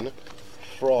glean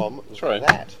from True.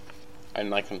 that.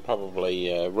 And they can probably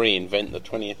reinvent the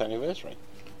 20th anniversary.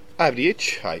 Over to you,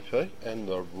 JP, and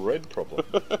the red problem.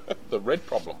 The red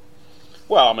problem.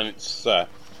 Well, I mean, it's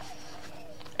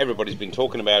everybody's been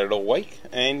talking about it all week,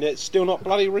 and it's still not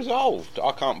bloody resolved.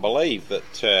 I can't believe that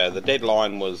the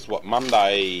deadline was,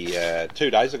 Monday, 2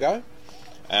 days ago.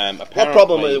 What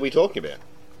problem are we talking about?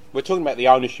 We're talking about the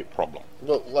ownership problem.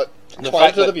 Look, The explain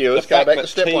fact to the that- viewers, the go fact back that to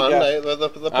step Tiga- one, the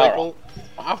people...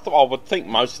 All right. I would think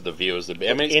most of the viewers would be.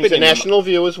 I mean, International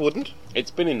viewers wouldn't.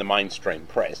 It's been in the mainstream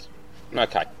press.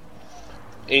 Okay.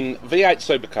 In V8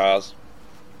 supercars,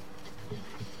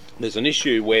 there's an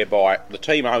issue whereby the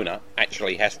team owner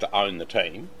actually has to own the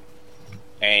team,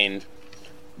 and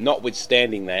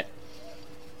notwithstanding that,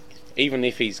 even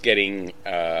if he's getting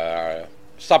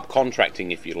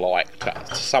subcontracting, if you like,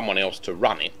 to someone else to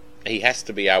run it, he has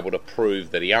to be able to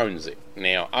prove that he owns it.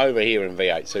 Now, over here in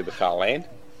V8 supercar land,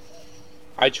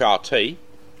 HRT,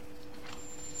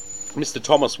 Mr.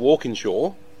 Thomas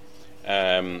Walkinshaw,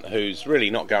 who's really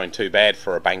not going too bad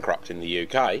for a bankrupt in the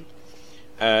UK,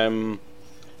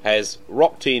 has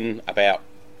rocked in about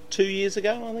 2 years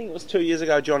ago. I think it was 2 years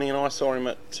ago Johnny and I saw him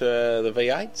at the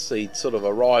V8s. He sort of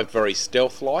arrived very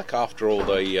stealth-like after all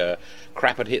the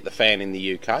crap had hit the fan in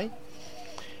the UK.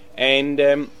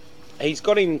 And he's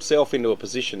got himself into a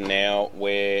position now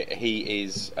where he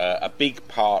is a big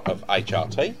part of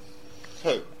HRT.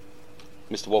 Who?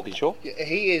 Mr. Walkinshaw.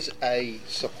 He is a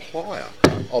supplier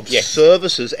of Yes.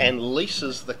 services and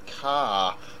leases the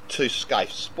car to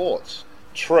Scaife Sports.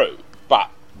 True, but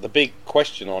the big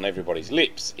question on everybody's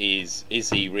lips is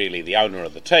he really the owner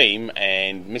of the team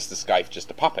and Mr. Scaife just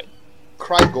a puppet?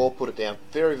 Craig Gore put it down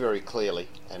very, very clearly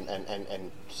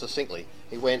and succinctly.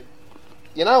 He went,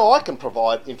 I can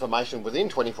provide information within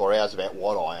 24 hours about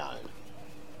what I own.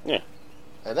 Yeah.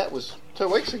 And that was 2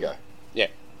 weeks ago. Yeah.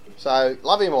 So,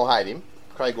 love him or hate him,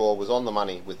 Craig Gore was on the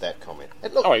money with that comment.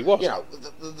 And look, Oh, he was.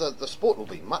 the sport will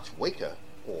be much weaker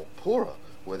or poorer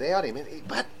without him.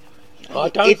 But I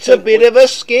don't it's a think bit of a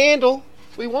scandal.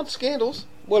 We want scandals.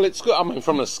 Well, it's good. I mean,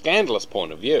 from a scandalous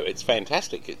point of view, it's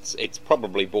fantastic. It's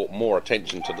probably brought more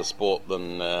attention to the sport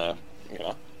than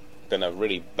than a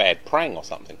really bad prang or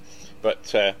something.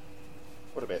 But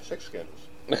What about sex scandals?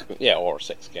 yeah, or a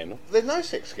sex scandal. There's no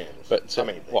sex scandals. But I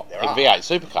mean, what there in are. V8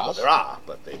 supercars? Well, there are,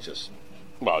 but they're just...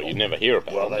 Well, you never hear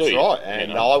about Well, them, that's do you? right.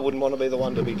 And I wouldn't want to be the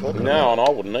one to be talking about No, and I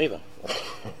wouldn't either.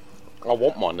 I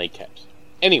want my kneecaps.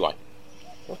 Anyway,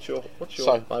 What's your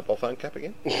So- mobile phone cap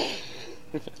again?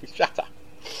 shut up.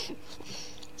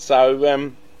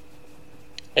 So,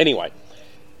 anyway,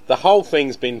 the whole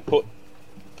thing's been put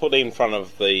in front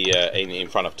of the in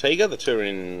front of Tiga, the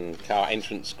Touring Car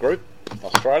Entrance Group,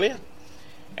 Australia,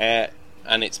 and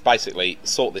it's basically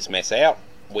sort this mess out.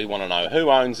 We want to know who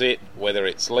owns it, whether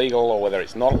it's legal or whether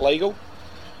it's not legal.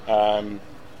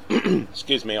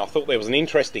 Excuse me, I thought there was an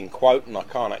interesting quote, and I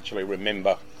can't actually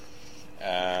remember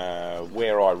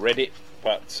where I read it,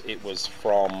 but it was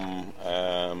from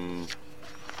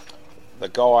the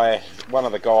guy, one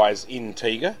of the guys in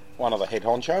Tiga, one of the head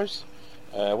honchos.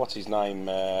 What's his name?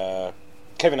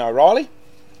 Kevin O'Reilly.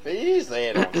 He is the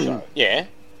head honcho. Yeah.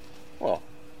 Well,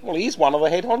 he is one of the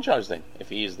head honchos then, if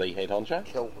he is the head honcho.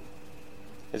 Kelvin.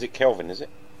 Is it Kelvin, is it?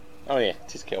 Oh yeah,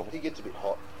 it is Kelvin. He gets a bit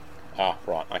hot. Ah,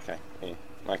 right, okay. Yeah,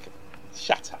 okay.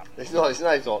 Shut up. His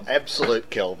name's not Absolute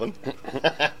Kelvin.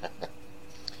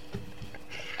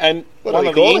 And What one do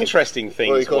of we the call him? interesting What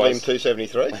do we things call him, was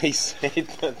 273? he said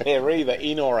that they're either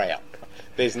in or out.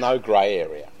 There's no grey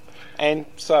area. And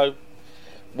so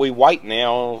we wait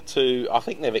now to... I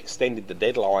think they've extended the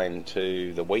deadline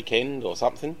to the weekend or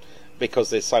something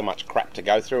because there's so much crap to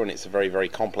go through and it's a very, very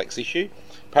complex issue.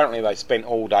 Apparently they spent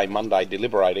all day Monday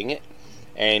deliberating it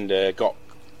and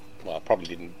probably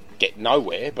didn't get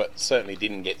nowhere, but certainly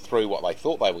didn't get through what they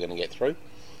thought they were going to get through.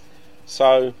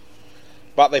 So...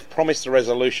 But they've promised a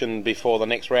resolution before the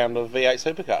next round of V8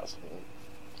 supercars,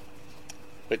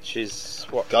 which is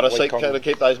what Got to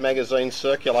keep those magazines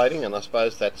circulating, and I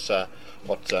suppose that's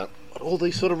what all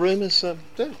these sort of rumours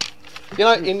do.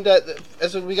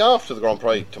 As we go off to the Grand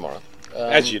Prix tomorrow,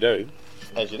 as you do,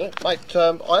 mate.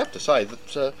 I have to say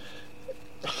that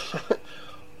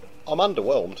I'm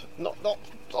underwhelmed.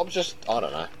 I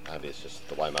don't know. Maybe it's just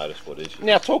the way motorsport is.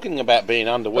 Now, talking about being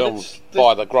underwhelmed it's-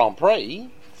 by the Grand Prix,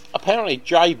 apparently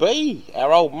JB,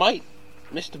 our old mate,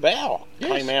 Mr. Bow,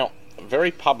 Yes. came out very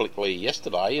publicly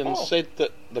yesterday and said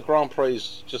that the Grand Prix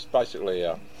is just basically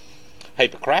a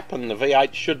heap of crap and the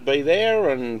V8 should be there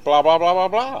and blah, blah, blah, blah,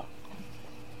 blah.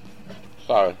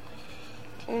 So,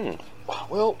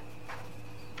 Well,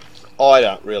 I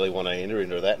don't really want to enter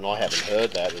into that, and I haven't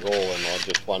heard that at all. And I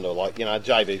just wonder, like,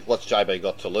 JB, what's JB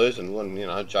got to lose? And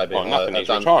JB nothing. has He's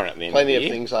done retiring at the end plenty of of the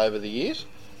year. things over the years,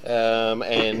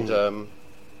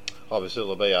 obviously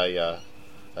there'll be a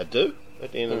do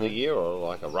at the end of the year, or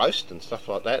like a roast and stuff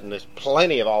like that. And there's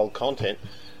plenty of old content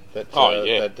that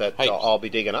that Heaps. I'll be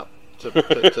digging up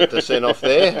to send off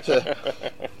there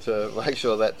to make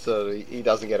sure that he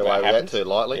doesn't get away with that happens. too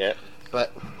lightly. Yeah.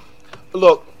 But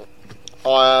look,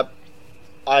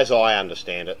 as I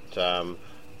understand it,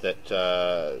 that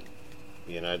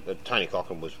Tony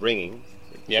Cochrane was ringing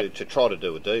Yep. to try to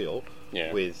do a deal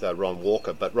Yeah. with Ron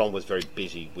Walker, but Ron was very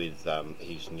busy with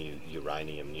his new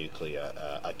uranium nuclear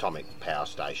atomic power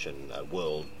station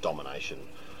world domination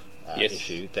Yes.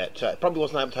 issue that probably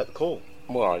wasn't able to take the call.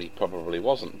 Well, he probably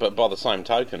wasn't. But by the same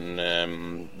token,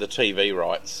 the TV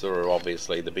rights are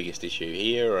obviously the biggest issue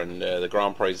here, and the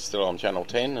Grand Prix is still on Channel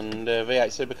 10, and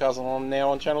V8 Supercars are now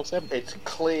on Channel 7. It's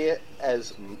clear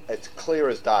as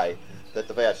day that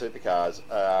the V8 Supercars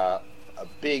are a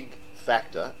big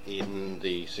factor in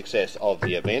the success of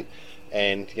the event,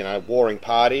 and warring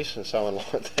parties and so on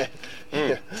like that.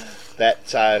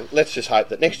 That let's just hope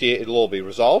that next year it'll all be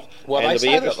resolved, Well, and they it'll be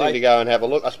say that interesting to go and have a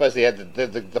look. I suppose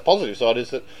the positive side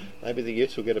is that maybe the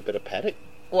youths will get a better paddock.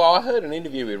 Well, I heard an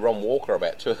interview with Ron Walker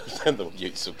about the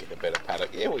youths will get a better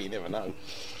paddock. Yeah, well, you never know.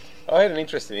 I had an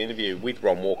interesting interview with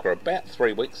Ron Walker about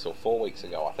 3 weeks or 4 weeks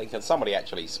ago, I think, and somebody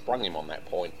actually sprung him on that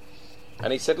point.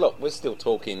 And he said, "Look, we're still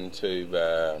talking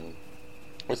to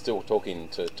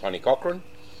Tony Cochrane.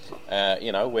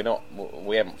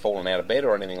 We haven't fallen out of bed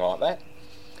or anything like that.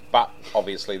 But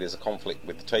obviously, there's a conflict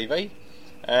with the TV,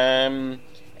 and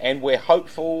we're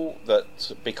hopeful that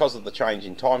because of the change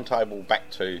in timetable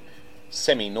back to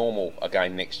semi-normal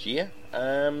again next year,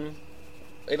 it'll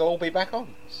all be back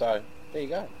on. So there you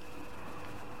go.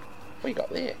 What you got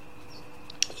there?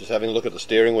 Just having a look at the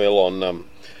steering wheel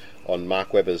on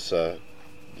Mark Webber's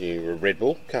new Red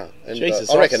Bull car. And, Jesus,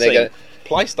 I reckon they're going to...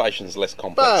 PlayStation's less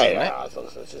complex than that.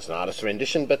 It's just an artist's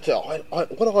rendition, but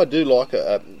what I do like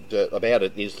about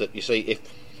it is that, you see,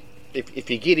 if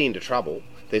you get into trouble,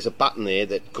 there's a button there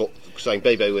that saying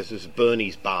BB with this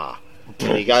Bernie's bar.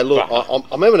 And you go, look,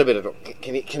 I'm having a bit of...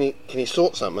 Can you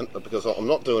sort something? Because I'm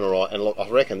not doing all right, and look, I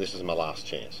reckon this is my last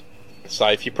chance. So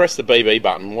if you press the BB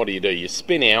button, what do? You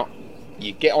spin out,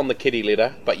 you get on the kiddie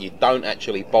litter, but you don't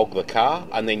actually bog the car,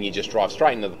 and then you just drive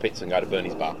straight into the pits and go to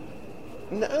Bernie's bar.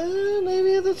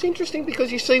 No, that's interesting,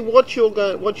 because you see what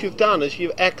you've done is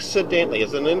you've accidentally,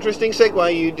 it's an interesting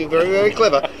segue, you do very, very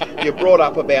clever, you brought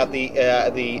up about the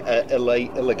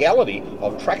illegality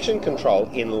of traction control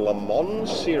in Le Mans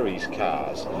series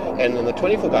cars. And in the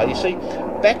 24 car, you see,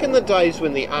 back in the days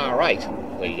when the R8,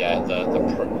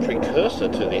 the precursor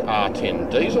to the R10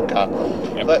 diesel car,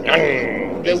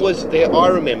 I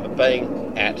remember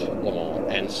being at Le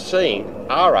Mans and seeing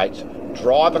R8s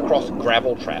drive across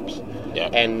gravel traps.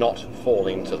 Yep. And not fall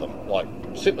into them, like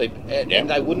simply, and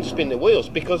they wouldn't spin their wheels,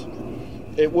 because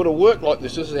it would have worked like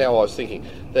this. This is how I was thinking,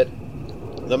 that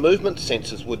the movement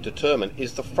sensors would determine,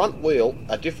 is the front wheel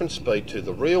a different speed to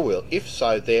the rear wheel? If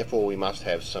so, therefore we must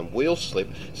have some wheel slip,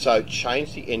 so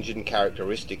change the engine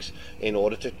characteristics in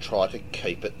order to try to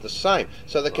keep it the same.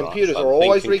 So the computers so are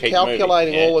always things can keep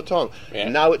recalculating moving. all the time. Yeah.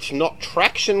 No, it's not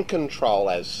traction control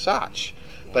as such,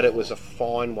 but it was a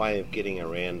fine way of getting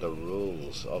around the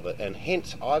rules of it, and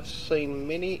hence I've seen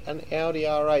many an Audi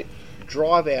R8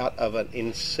 drive out of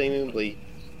an seemingly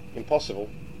impossible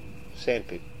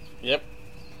sandpit. Yep.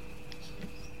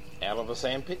 Out of the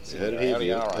sandpits. Heard it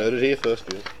here first,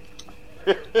 Bill.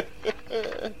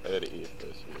 Heard it here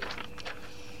first.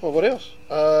 Well, what else?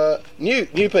 New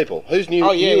people. Who's new?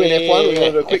 Oh, yeah, new in yeah, F1. yeah, We're going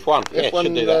to do a quick F1. Yeah, F1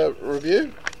 should do that.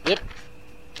 review. Yep.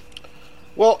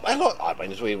 Well, and I mean,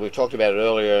 as we've talked about it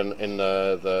earlier in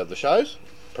the shows,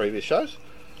 previous shows.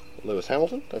 Lewis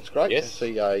Hamilton, that's great. Yes. To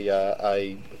see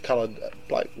a coloured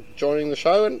bloke joining the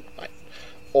show, and mate,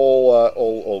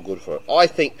 all good for it. I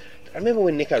think. I remember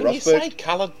when Nico Can Rosberg. you say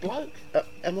coloured bloke?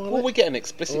 Am I? Will we get an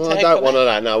explicit Well, tag? I don't for want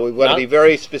that? to know. No, we've got to be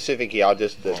very specific here. I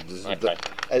just. Okay.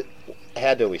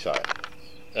 How do we say it?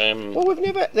 Well,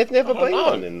 they've never I been know.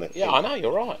 on in the. Yeah, I know,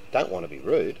 you're right. Don't want to be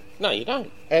rude. No, you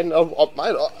don't. And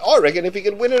mate, I reckon if he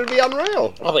could win it, it'd be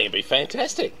unreal. I think it'd be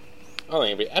fantastic. I think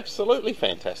it'd be absolutely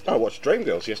fantastic. I watched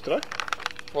Dreamgirls yesterday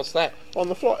What's that? on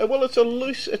the flight. Well, it's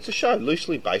a show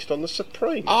loosely based on the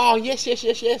Supreme Oh, yes.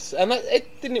 And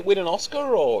didn't it win an Oscar,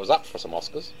 or was up for some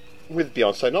Oscars? with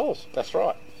Beyonce Knowles. That's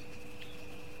right.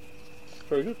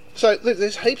 Very good. So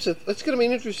there's heaps of. It's going to be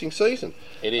an interesting season.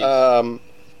 It is.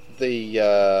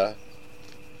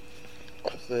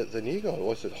 The new guy,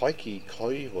 was it Heikki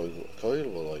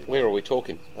Koivu? Where are we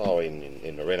talking? Oh,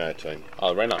 in the Renault team.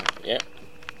 Oh, Renault, yeah.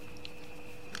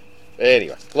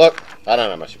 Anyway, look, I don't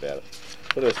know much about it.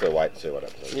 We'll just wait and see what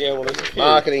happens. Yeah, well, there's a few.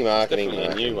 Marketing. Definitely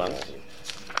a new one.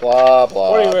 Blah,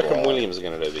 blah, What do you reckon blah. Williams are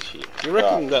going to do this year? Do you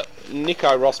reckon that Nico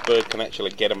Rosberg can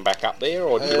actually get them back up there,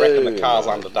 or do you reckon the car's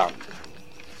underdone?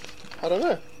 I don't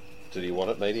know. Did he want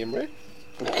it medium rare?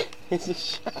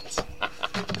 Shut.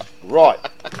 Right.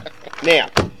 Now,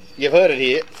 you've heard it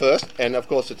here first, and of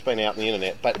course it's been out on the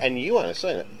internet, and you won't have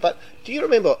seen it. But do you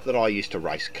remember that I used to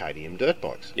race KTM dirt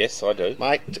bikes? Yes, I do.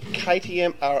 Mate,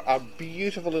 KTM are a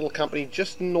beautiful little company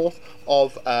just north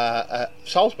of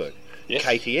Salzburg. Yes.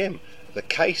 KTM. The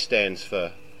K stands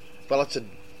for, well, it's an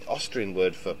Austrian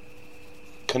word for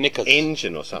Knickers.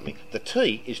 engine or something. The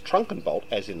T is Trunkenbolt,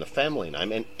 as in the family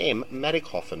name, and M,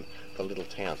 Mattighofen, the little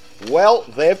town. Well,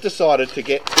 they've decided to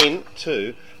get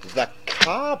into the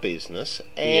car business,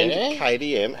 and Yeah.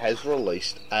 KTM has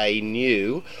released a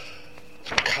new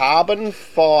carbon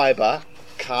fibre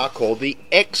car called the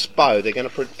Expo. They're going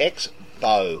to put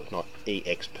Expo, not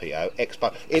EXPO,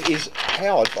 Expo. It is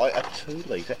powered by a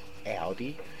 2-litre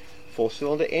Audi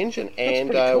 4-cylinder engine, and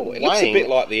Pretty cool. It looks a bit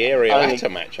like the Ariel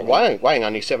Atom, actually. weighing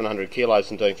only 700 kilos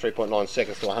and doing 3.9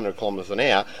 seconds to 100 kilometres an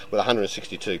hour with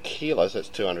 162 kilos. That's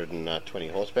 220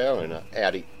 horsepower in an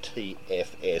Audi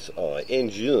TFSI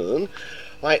engine.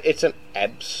 Mate, it's an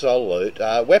absolute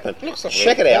weapon. Looks like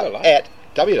Check it really out cool, eh? at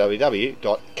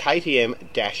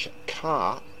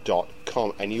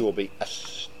www.ktm-car.com and you will be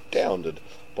astounded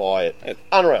by it.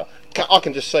 Unreal. I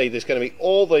can just see there's going to be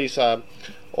all these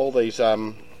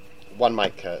one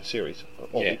make series.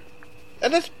 Yeah.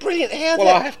 And that's brilliant. How Well,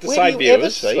 that, I have to where say, do you ever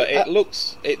viewers, see that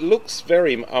it looks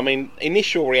very. I mean,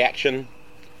 initial reaction,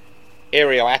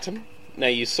 Ariel Atom. Now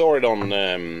you saw it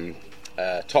on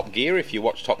Top Gear if you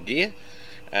watch Top Gear,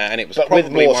 and it was But with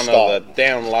probably more one style. of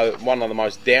the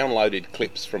most downloaded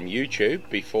clips from YouTube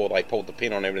before they pulled the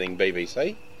pin on everything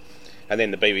BBC, and then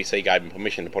the BBC gave them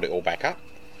permission to put it all back up.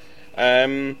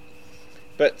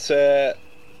 But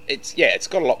it's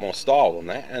got a lot more style than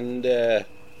that, and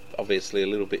obviously a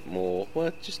little bit more. Well,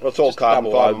 it's all just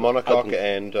carbon double fibre open monocoque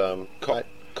and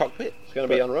cockpit. it's going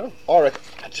to be unreal. I reckon.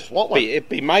 I just want one. It'd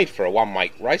be made for a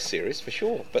one-make race series for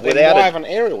sure. But then Without why it- haven't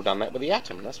Ariel done that with the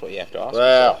Atom? That's what you have to ask.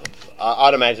 Well,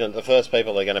 I'd imagine that the first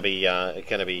people that are going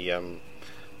to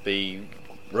be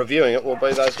reviewing it will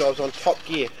be those guys on Top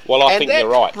Gear. Well, I and think that you're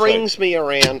right, brings me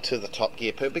around to the Top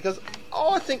Gear people because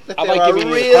I think that Are they're they a giving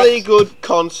you the really crux? good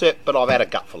concept, but I've had a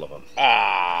gutful of them.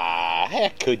 How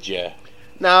could you?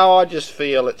 No, I just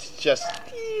feel it's just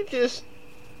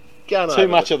going Too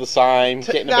much of the same,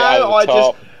 getting a bit No, over the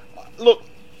top. Look,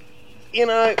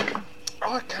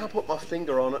 I can't put my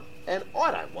finger on it, and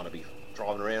I don't want to be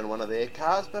driving around one of their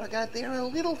cars, but I go, they're a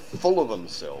little full of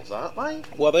themselves, aren't they?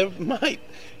 Well, mate,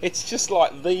 it's just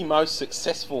like the most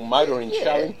successful motoring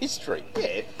show in history.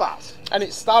 Yeah, but And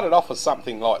it started off as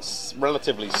something like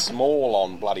relatively small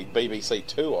on bloody BBC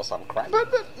Two or some crap. no,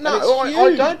 And I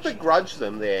it's don't huge. begrudge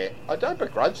them their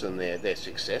their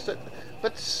success.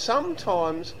 But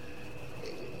sometimes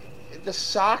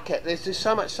there's just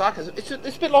so much sarcasm. It's a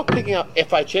bit like picking up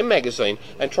FHM magazine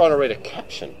and trying to read a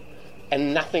caption,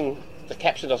 and nothing. The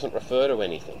caption doesn't refer to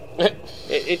anything.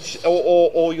 It's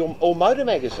or Motor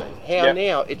Magazine. How Yep.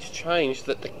 now it's changed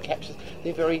that the captions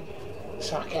they're very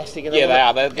sarcastic. And Yeah, they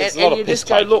are. There's a lot of you just piss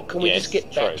go, taking. look, can we Yes, just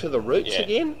get true. back to the roots Yeah.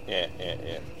 again? Yeah.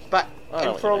 But I know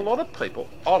and what for you a mean. lot of people,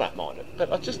 I don't mind it.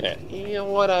 But I just, Yeah.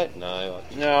 I don't know.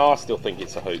 No, I still think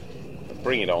it's a hoot.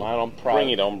 Bring it on. Mate, I'm pro.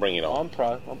 Bring it on. Bring it on. I'm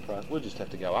pro. We'll just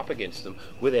have to go up against them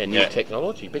with our new Yeah.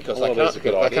 technology because Well, they that's a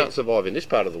good idea. can't survive in this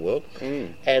part of the world,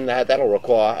 and that'll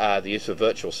require the use of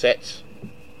virtual sets.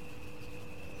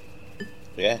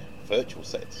 Yeah, virtual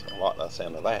sets. I like the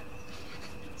sound of that.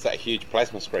 It's that huge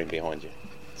plasma screen behind you,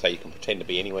 so you can pretend to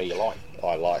be anywhere you like.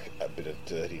 I like a bit of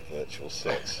dirty virtual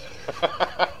sets.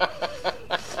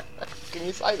 Can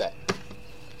you say that?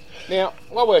 Now,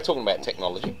 while we're talking about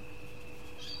technology,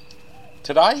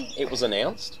 today it was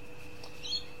announced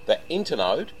that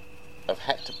Internode have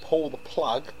had to pull the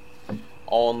plug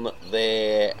on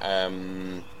their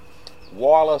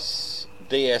wireless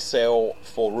DSL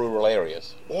for rural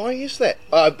areas. Why is that?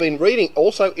 I've been reading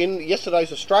also in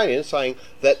yesterday's Australian saying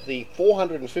that the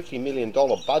 $450 million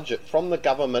budget from the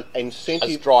government incentive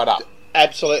Has dried up.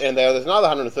 Absolutely, and there's another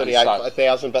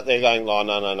 138,000, but they're going, no.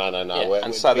 Yeah,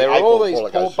 and so there are all these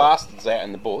poor bastards out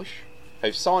in the bush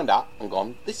who've signed up and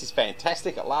gone, this is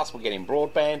fantastic, at last we're getting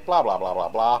broadband, blah, blah, blah, blah,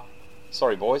 blah.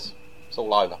 Sorry, boys, it's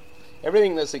all over.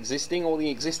 Everything that's existing, all the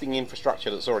existing infrastructure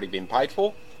that's already been paid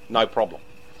for, no problem.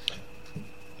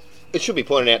 It should be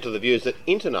pointed out to the viewers that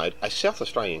Internode, a South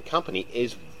Australian company,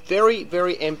 is very,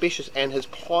 very ambitious and has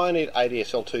pioneered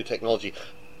ADSL2 technology.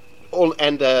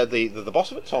 And the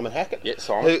boss of it, Simon Hackett, Yeah,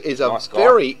 Simon. who is a Nice guy.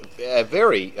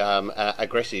 very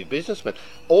aggressive businessman,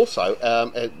 also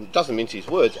doesn't mince his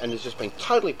words, and has just been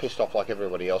totally pissed off like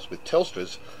everybody else with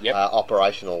Telstra's Yep.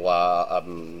 operational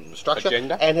structure,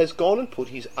 Agenda. and has gone and put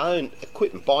his own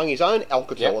equipment, buying his own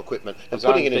Alcatel Yep. equipment, and His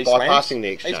putting own it in, D-slams. bypassing the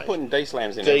exchange. He's putting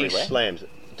D-slams in everywhere. D-slams.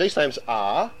 D-slams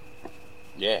are...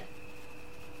 Yeah.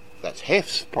 That's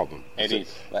Hef's problem. It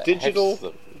is. That Digital...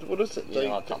 Hef's What is it?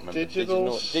 Yeah, I can't remember.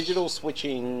 Digital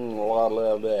switching, blah,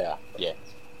 blah, blah. Yeah.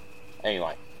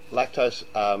 Anyway. lactose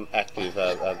active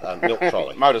milk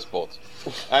trolley. Motorsports.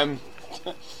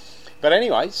 But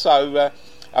anyway, so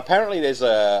apparently there's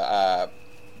a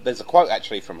quote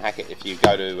actually from Hackett if you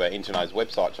go to Internode's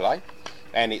website today,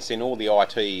 and it's in all the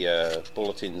IT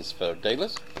bulletins for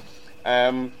dealers,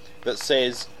 that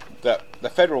says that the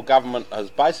federal government has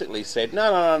basically said,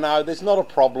 no, there's not a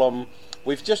problem.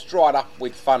 We've just dried up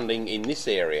with funding in this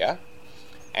area,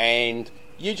 and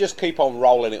you just keep on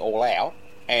rolling it all out.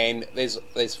 And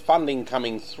there's funding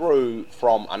coming through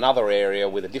from another area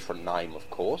with a different name, of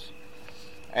course.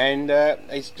 And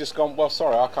he's just gone, well,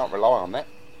 sorry, I can't rely on that.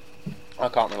 I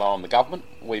can't rely on the government.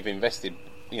 We've invested,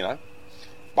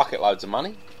 bucket loads of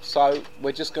money, so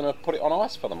we're just going to put it on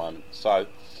ice for the moment. So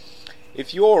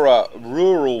if you're a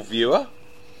rural viewer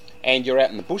and you're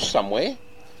out in the bush somewhere,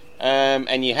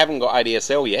 and you haven't got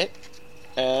ADSL yet,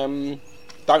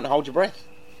 don't hold your breath.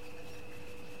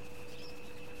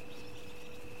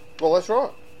 Well, that's right.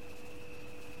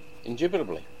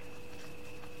 Indubitably.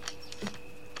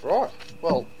 Right.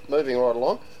 Well, moving right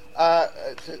along.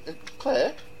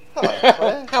 Claire. Hello,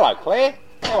 Claire. Hello, Claire.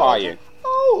 How are you?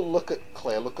 Oh, look at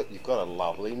Claire. Look at, you've got a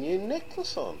lovely new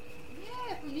necklace on.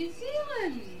 Yeah, from New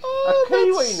Zealand. Oh, A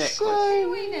Kiwi that's necklace. so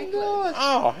Kiwi necklace. nice.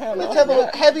 Oh, how Let's nice. have a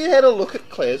look. Have you had a look at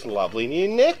Claire's lovely new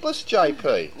necklace,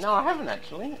 JP? No, I haven't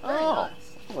actually. Very nice.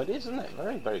 Oh, it is, isn't it?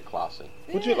 Very, very classy.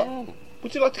 Would you like?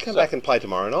 Would you like to come back and play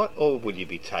tomorrow night, or would you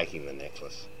be taking the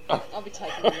necklace? I'll be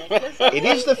taking the necklace. It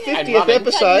is the 50th running. Taking the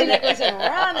episode. necklace and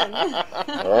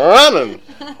running. Running.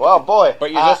 Well, boy. But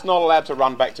you're just not allowed to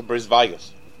run back to Bris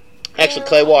Vegas. Actually,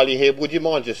 Claire, while you're here, would you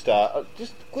mind just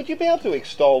would you be able to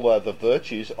extol the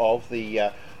virtues of the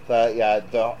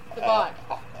The bike.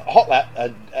 Hot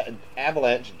Lap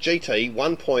Avalanche GT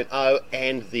 1.0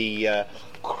 and the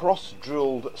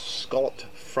cross-drilled scalloped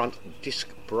front disc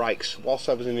brakes whilst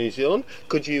I was in New Zealand?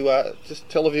 Could you just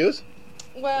tell the viewers?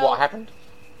 Well, What happened?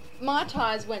 my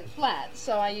tyres went flat,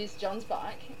 so I used John's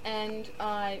bike, and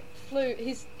I flew.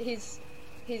 His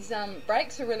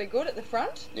brakes are really good at the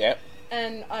front, Yeah.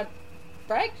 and I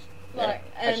braked like,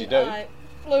 as and you do. I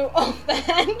flew off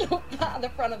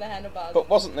the front of the handlebars. But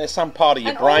wasn't there some part of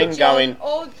your And brain all John- going,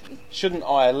 all- shouldn't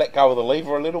I let go of the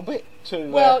lever a little bit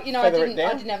to well, you know, I feather didn't it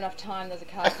down? have enough time. There's a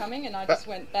car coming, and I just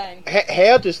went bang.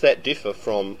 How does that differ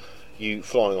from you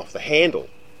flying off the handle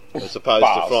as opposed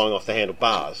to Bars. flying off the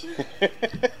handlebars?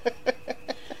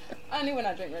 Only when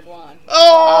I drink red wine.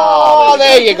 Oh,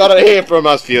 there you got it here from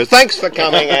us viewers. Thanks for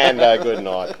coming and good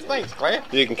night. Thanks, Claire.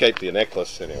 You can keep your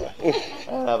necklace anyway.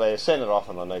 They send it off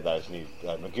and I need those new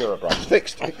Magura brakes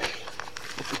fixed.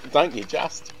 Don't you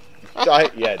just?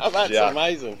 Yeah, Oh, that's just.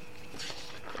 amazing.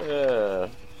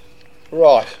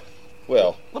 Right.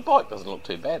 Well, The bike doesn't look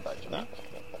too bad, though, John.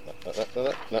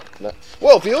 no.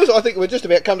 Well, viewers, I think we're just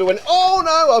about come to an... Oh,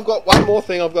 no, I've got one more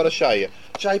thing I've got to show you.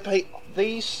 JP,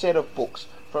 these set of books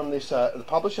from this the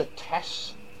publisher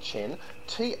Taschen,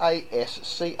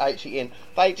 Taschen,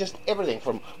 they just everything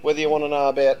from whether you want to know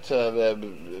about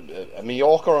a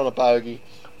Mallorca on a bogey,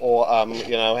 or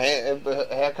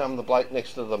how come the bloke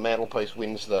next to the mantelpiece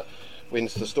wins the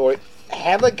story.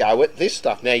 Have a go at this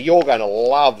stuff. Now you're going to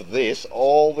love this.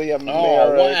 All the American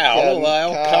Oh, wow, all the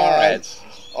old car ads.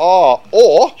 Oh,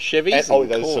 or Chevys oh,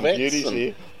 and there's some Corvettes beauties and-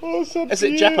 here. Oh, some Is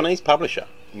it beauty. Japanese publisher?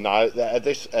 No,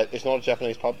 this it's not a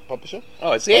Japanese publisher.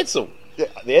 Oh, it's the Edsel. Yeah,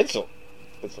 the Edsel.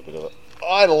 Let's look at it.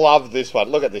 I love this one.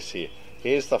 Look at this here.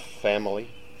 Here's the family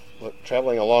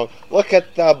travelling along. Look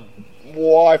at the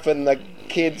wife and the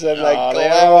kids and the Oh, they're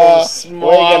all glamour. We're going to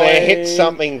smiling. hit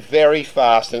something very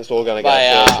fast and it's all going to go They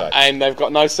are, perfect. and they've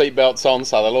got no seatbelts on,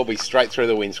 so they'll all be straight through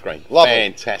the windscreen. Lovely.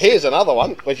 Fantastic. Here's another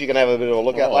one, which you can have a bit of a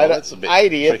look at Oh, later. that's a bit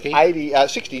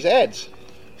 60s ads.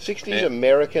 60s Yeah.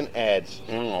 American ads.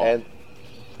 Oh.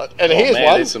 And here's man,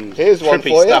 one. there's some Here's one trippy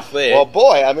for you. stuff there. Well,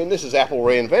 boy, I mean, this is Apple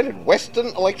reinvented. Western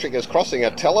Electric is crossing a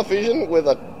television with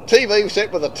a TV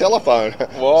set with a telephone.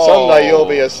 Whoa. Someday you'll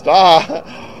be a star.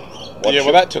 Yeah,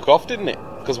 well, that took off, didn't it?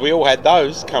 Because we all had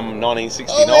those come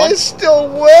 1969. Oh, they're still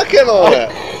working on it.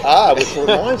 Which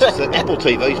reminds us that Apple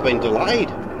TV's been delayed.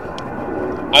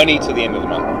 Only to the end of the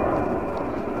month.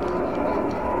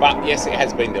 But yes, it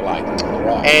has been delayed.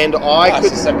 Right. And I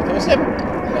could...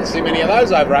 747. Don't see many of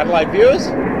those over Adelaide, viewers.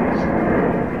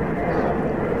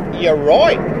 You're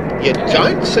right. You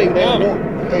don't see them,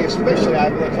 especially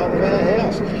over the top of our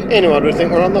house. Anyone would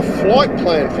think we're on the flight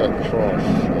plan for Christ.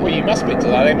 Well, you must be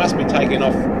today. They must be taking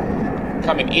off,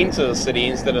 coming into the city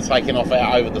instead of taking off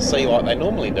out over the sea like they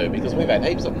normally do, because we've had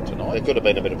heaps of them tonight. There could have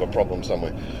been a bit of a problem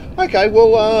somewhere. Okay,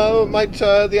 well, mate,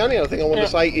 the only other thing I want to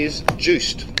say is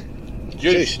Juiced.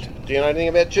 Juiced. Do you know anything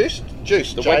about Juiced?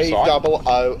 Juiced. The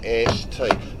website. Joost.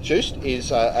 Juiced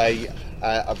is a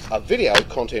video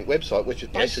content website, which is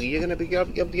basically you're going to be able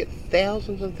to get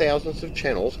thousands and thousands of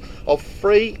channels of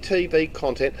free TV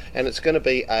content, and it's going to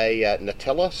be a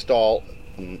Nutella-style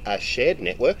shared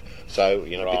network. So,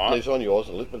 you know, Right. it lives on yours,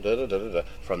 and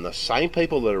from the same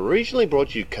people that originally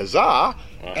brought you Kazaa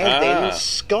and then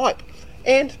Skype.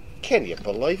 And can you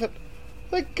believe it?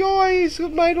 The guys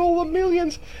who've made all the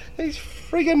millions, he's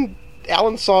friggin'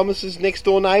 Alan Simons's next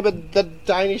door neighbour, the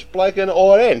Danish bloke in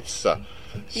Orense.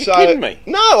 You kidding me?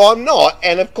 No, I'm not.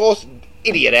 And of course,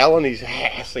 idiot Alan is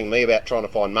hassling me about trying to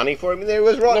find money for him, and there he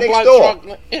was right The next bloke's door.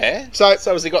 right- yeah. So-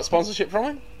 has he got sponsorship from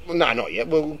him? No, not yet.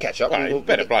 We'll catch up. Well, We'll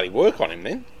better bloody work on him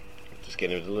then. just get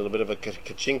him a little bit of a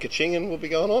ka-ching, and we'll be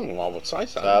going on. Well, I would say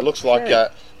so. Looks like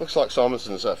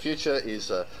Simonson's future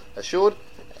is assured,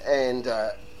 and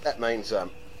that means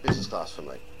business class for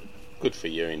me. Good for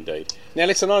you indeed. Now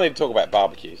listen, I need to talk about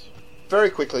barbecues. Very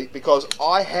quickly, because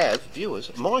I have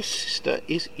viewers. My sister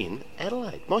is in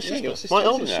Adelaide. My sister, your sister my is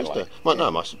in eldest sister,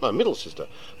 Adelaide. my middle sister.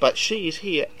 But she is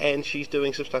here, and she's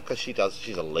doing some stuff because she's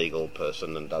a legal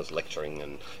person and does lecturing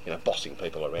and bossing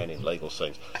people around in legal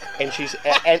scenes. And she's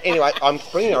and anyway, I'm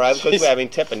bringing her over because we're having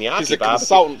teppanyaki she's a barbecue.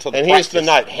 consultant to the and here's the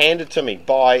practice. note handed to me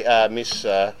by Miss.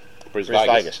 Bris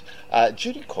Vegas.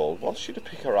 Judy called, wants you to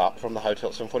pick her up from the hotel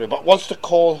at 7:40, but wants to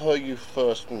call her you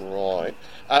first, right?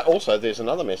 Also, there's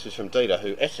another message from Dita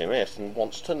who SMS and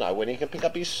wants to know when he can pick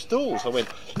up his stools. I went,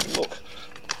 look,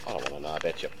 I don't want to know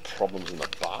about your problems in the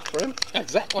bathroom.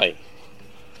 Exactly.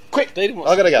 Quick, Dee,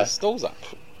 I gotta go. Stools up.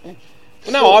 Yeah.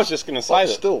 Well, no, I was just going to say What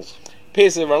that. stools?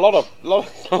 Appears there are a lot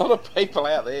of people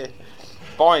out there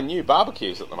buying new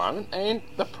barbecues at the moment, and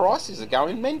the prices are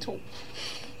going mental.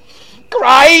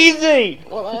 Crazy!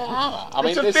 Well, they are. I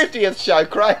mean, It's a there's 50th show,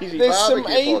 crazy there's some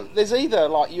barbecue. for there's either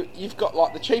like you've got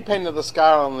like the cheap end of the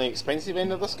scale and the expensive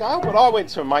end of the scale. But I went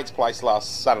to a mate's place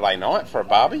last Saturday night for a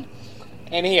barbie,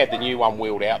 and he had the new one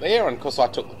wheeled out there, and of course I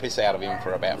took the piss out of him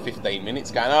for about 15 minutes,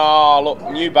 going, "Oh, look,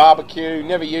 new barbecue,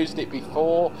 never used it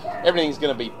before. Everything's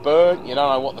going to be burnt. You don't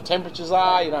know what the temperatures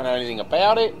are. You don't know anything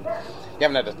about it. You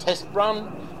haven't had a test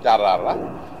run." Da da da da.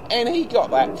 And he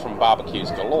got that from Barbecues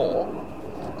Galore.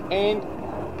 And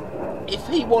if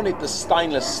he wanted the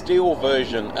stainless steel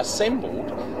version assembled,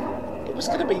 it was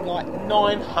going to be like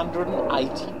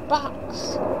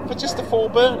 $980 for just a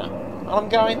 4-burner. And I'm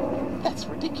going, that's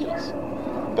ridiculous.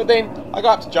 But then I go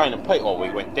up to Jane and Pete, or we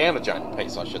went down to Jane and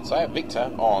Pete's, I should say, at Victor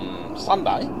on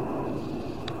Sunday,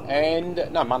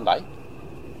 Monday,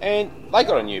 and they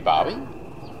got a new Barbie,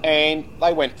 and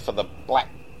they went for the black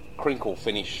crinkle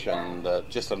finish and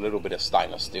just a little bit of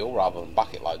stainless steel rather than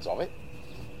bucket loads of it.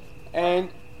 And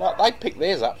they picked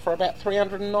theirs up for about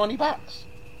 $390.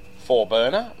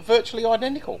 4-burner, virtually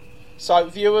identical. So,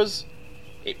 viewers,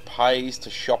 it pays to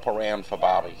shop around for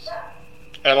Barbies.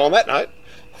 And on that note,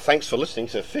 thanks for listening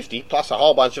to 50 plus a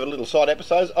whole bunch of little side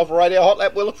episodes of Radio Hot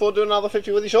Lap. We'll look forward to another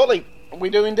 50 with you shortly. We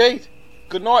do indeed.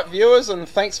 Good night, viewers, and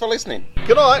thanks for listening.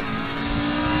 Good night.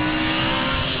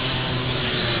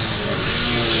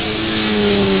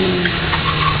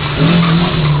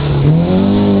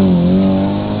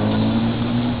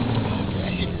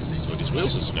 His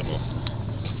wheels is no more.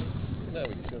 No,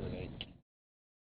 we can do it again.